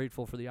 and I'm Right.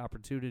 grateful for the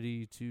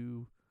opportunity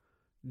to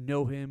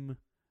know him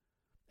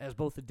as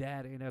both a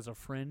dad and as a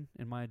friend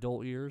in my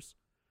adult years.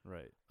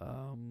 Right.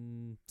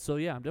 So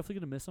yeah, I'm definitely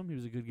gonna miss him. He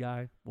was a good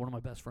guy, one of my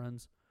best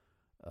friends.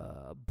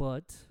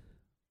 But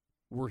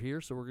we're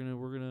here, so we're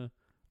gonna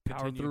power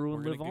Continue. through We're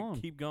and gonna live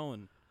on. Keep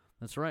going.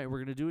 That's right. We're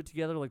gonna do it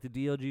together like the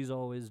DLGs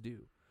always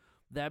do.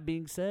 That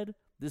being said,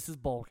 this is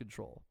Ball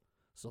Control.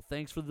 So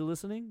thanks for the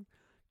listening.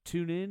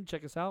 Tune in,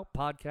 check us out,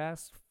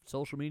 podcasts,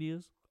 social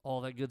medias,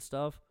 all that good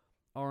stuff.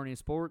 RNA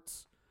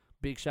Sports.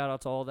 Big shout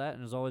out to all that,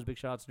 and as always, big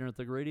shout out to Nerd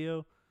Thug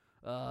Radio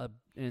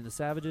and the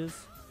Savages.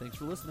 Thanks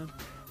for listening.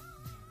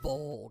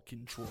 Ball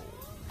Control.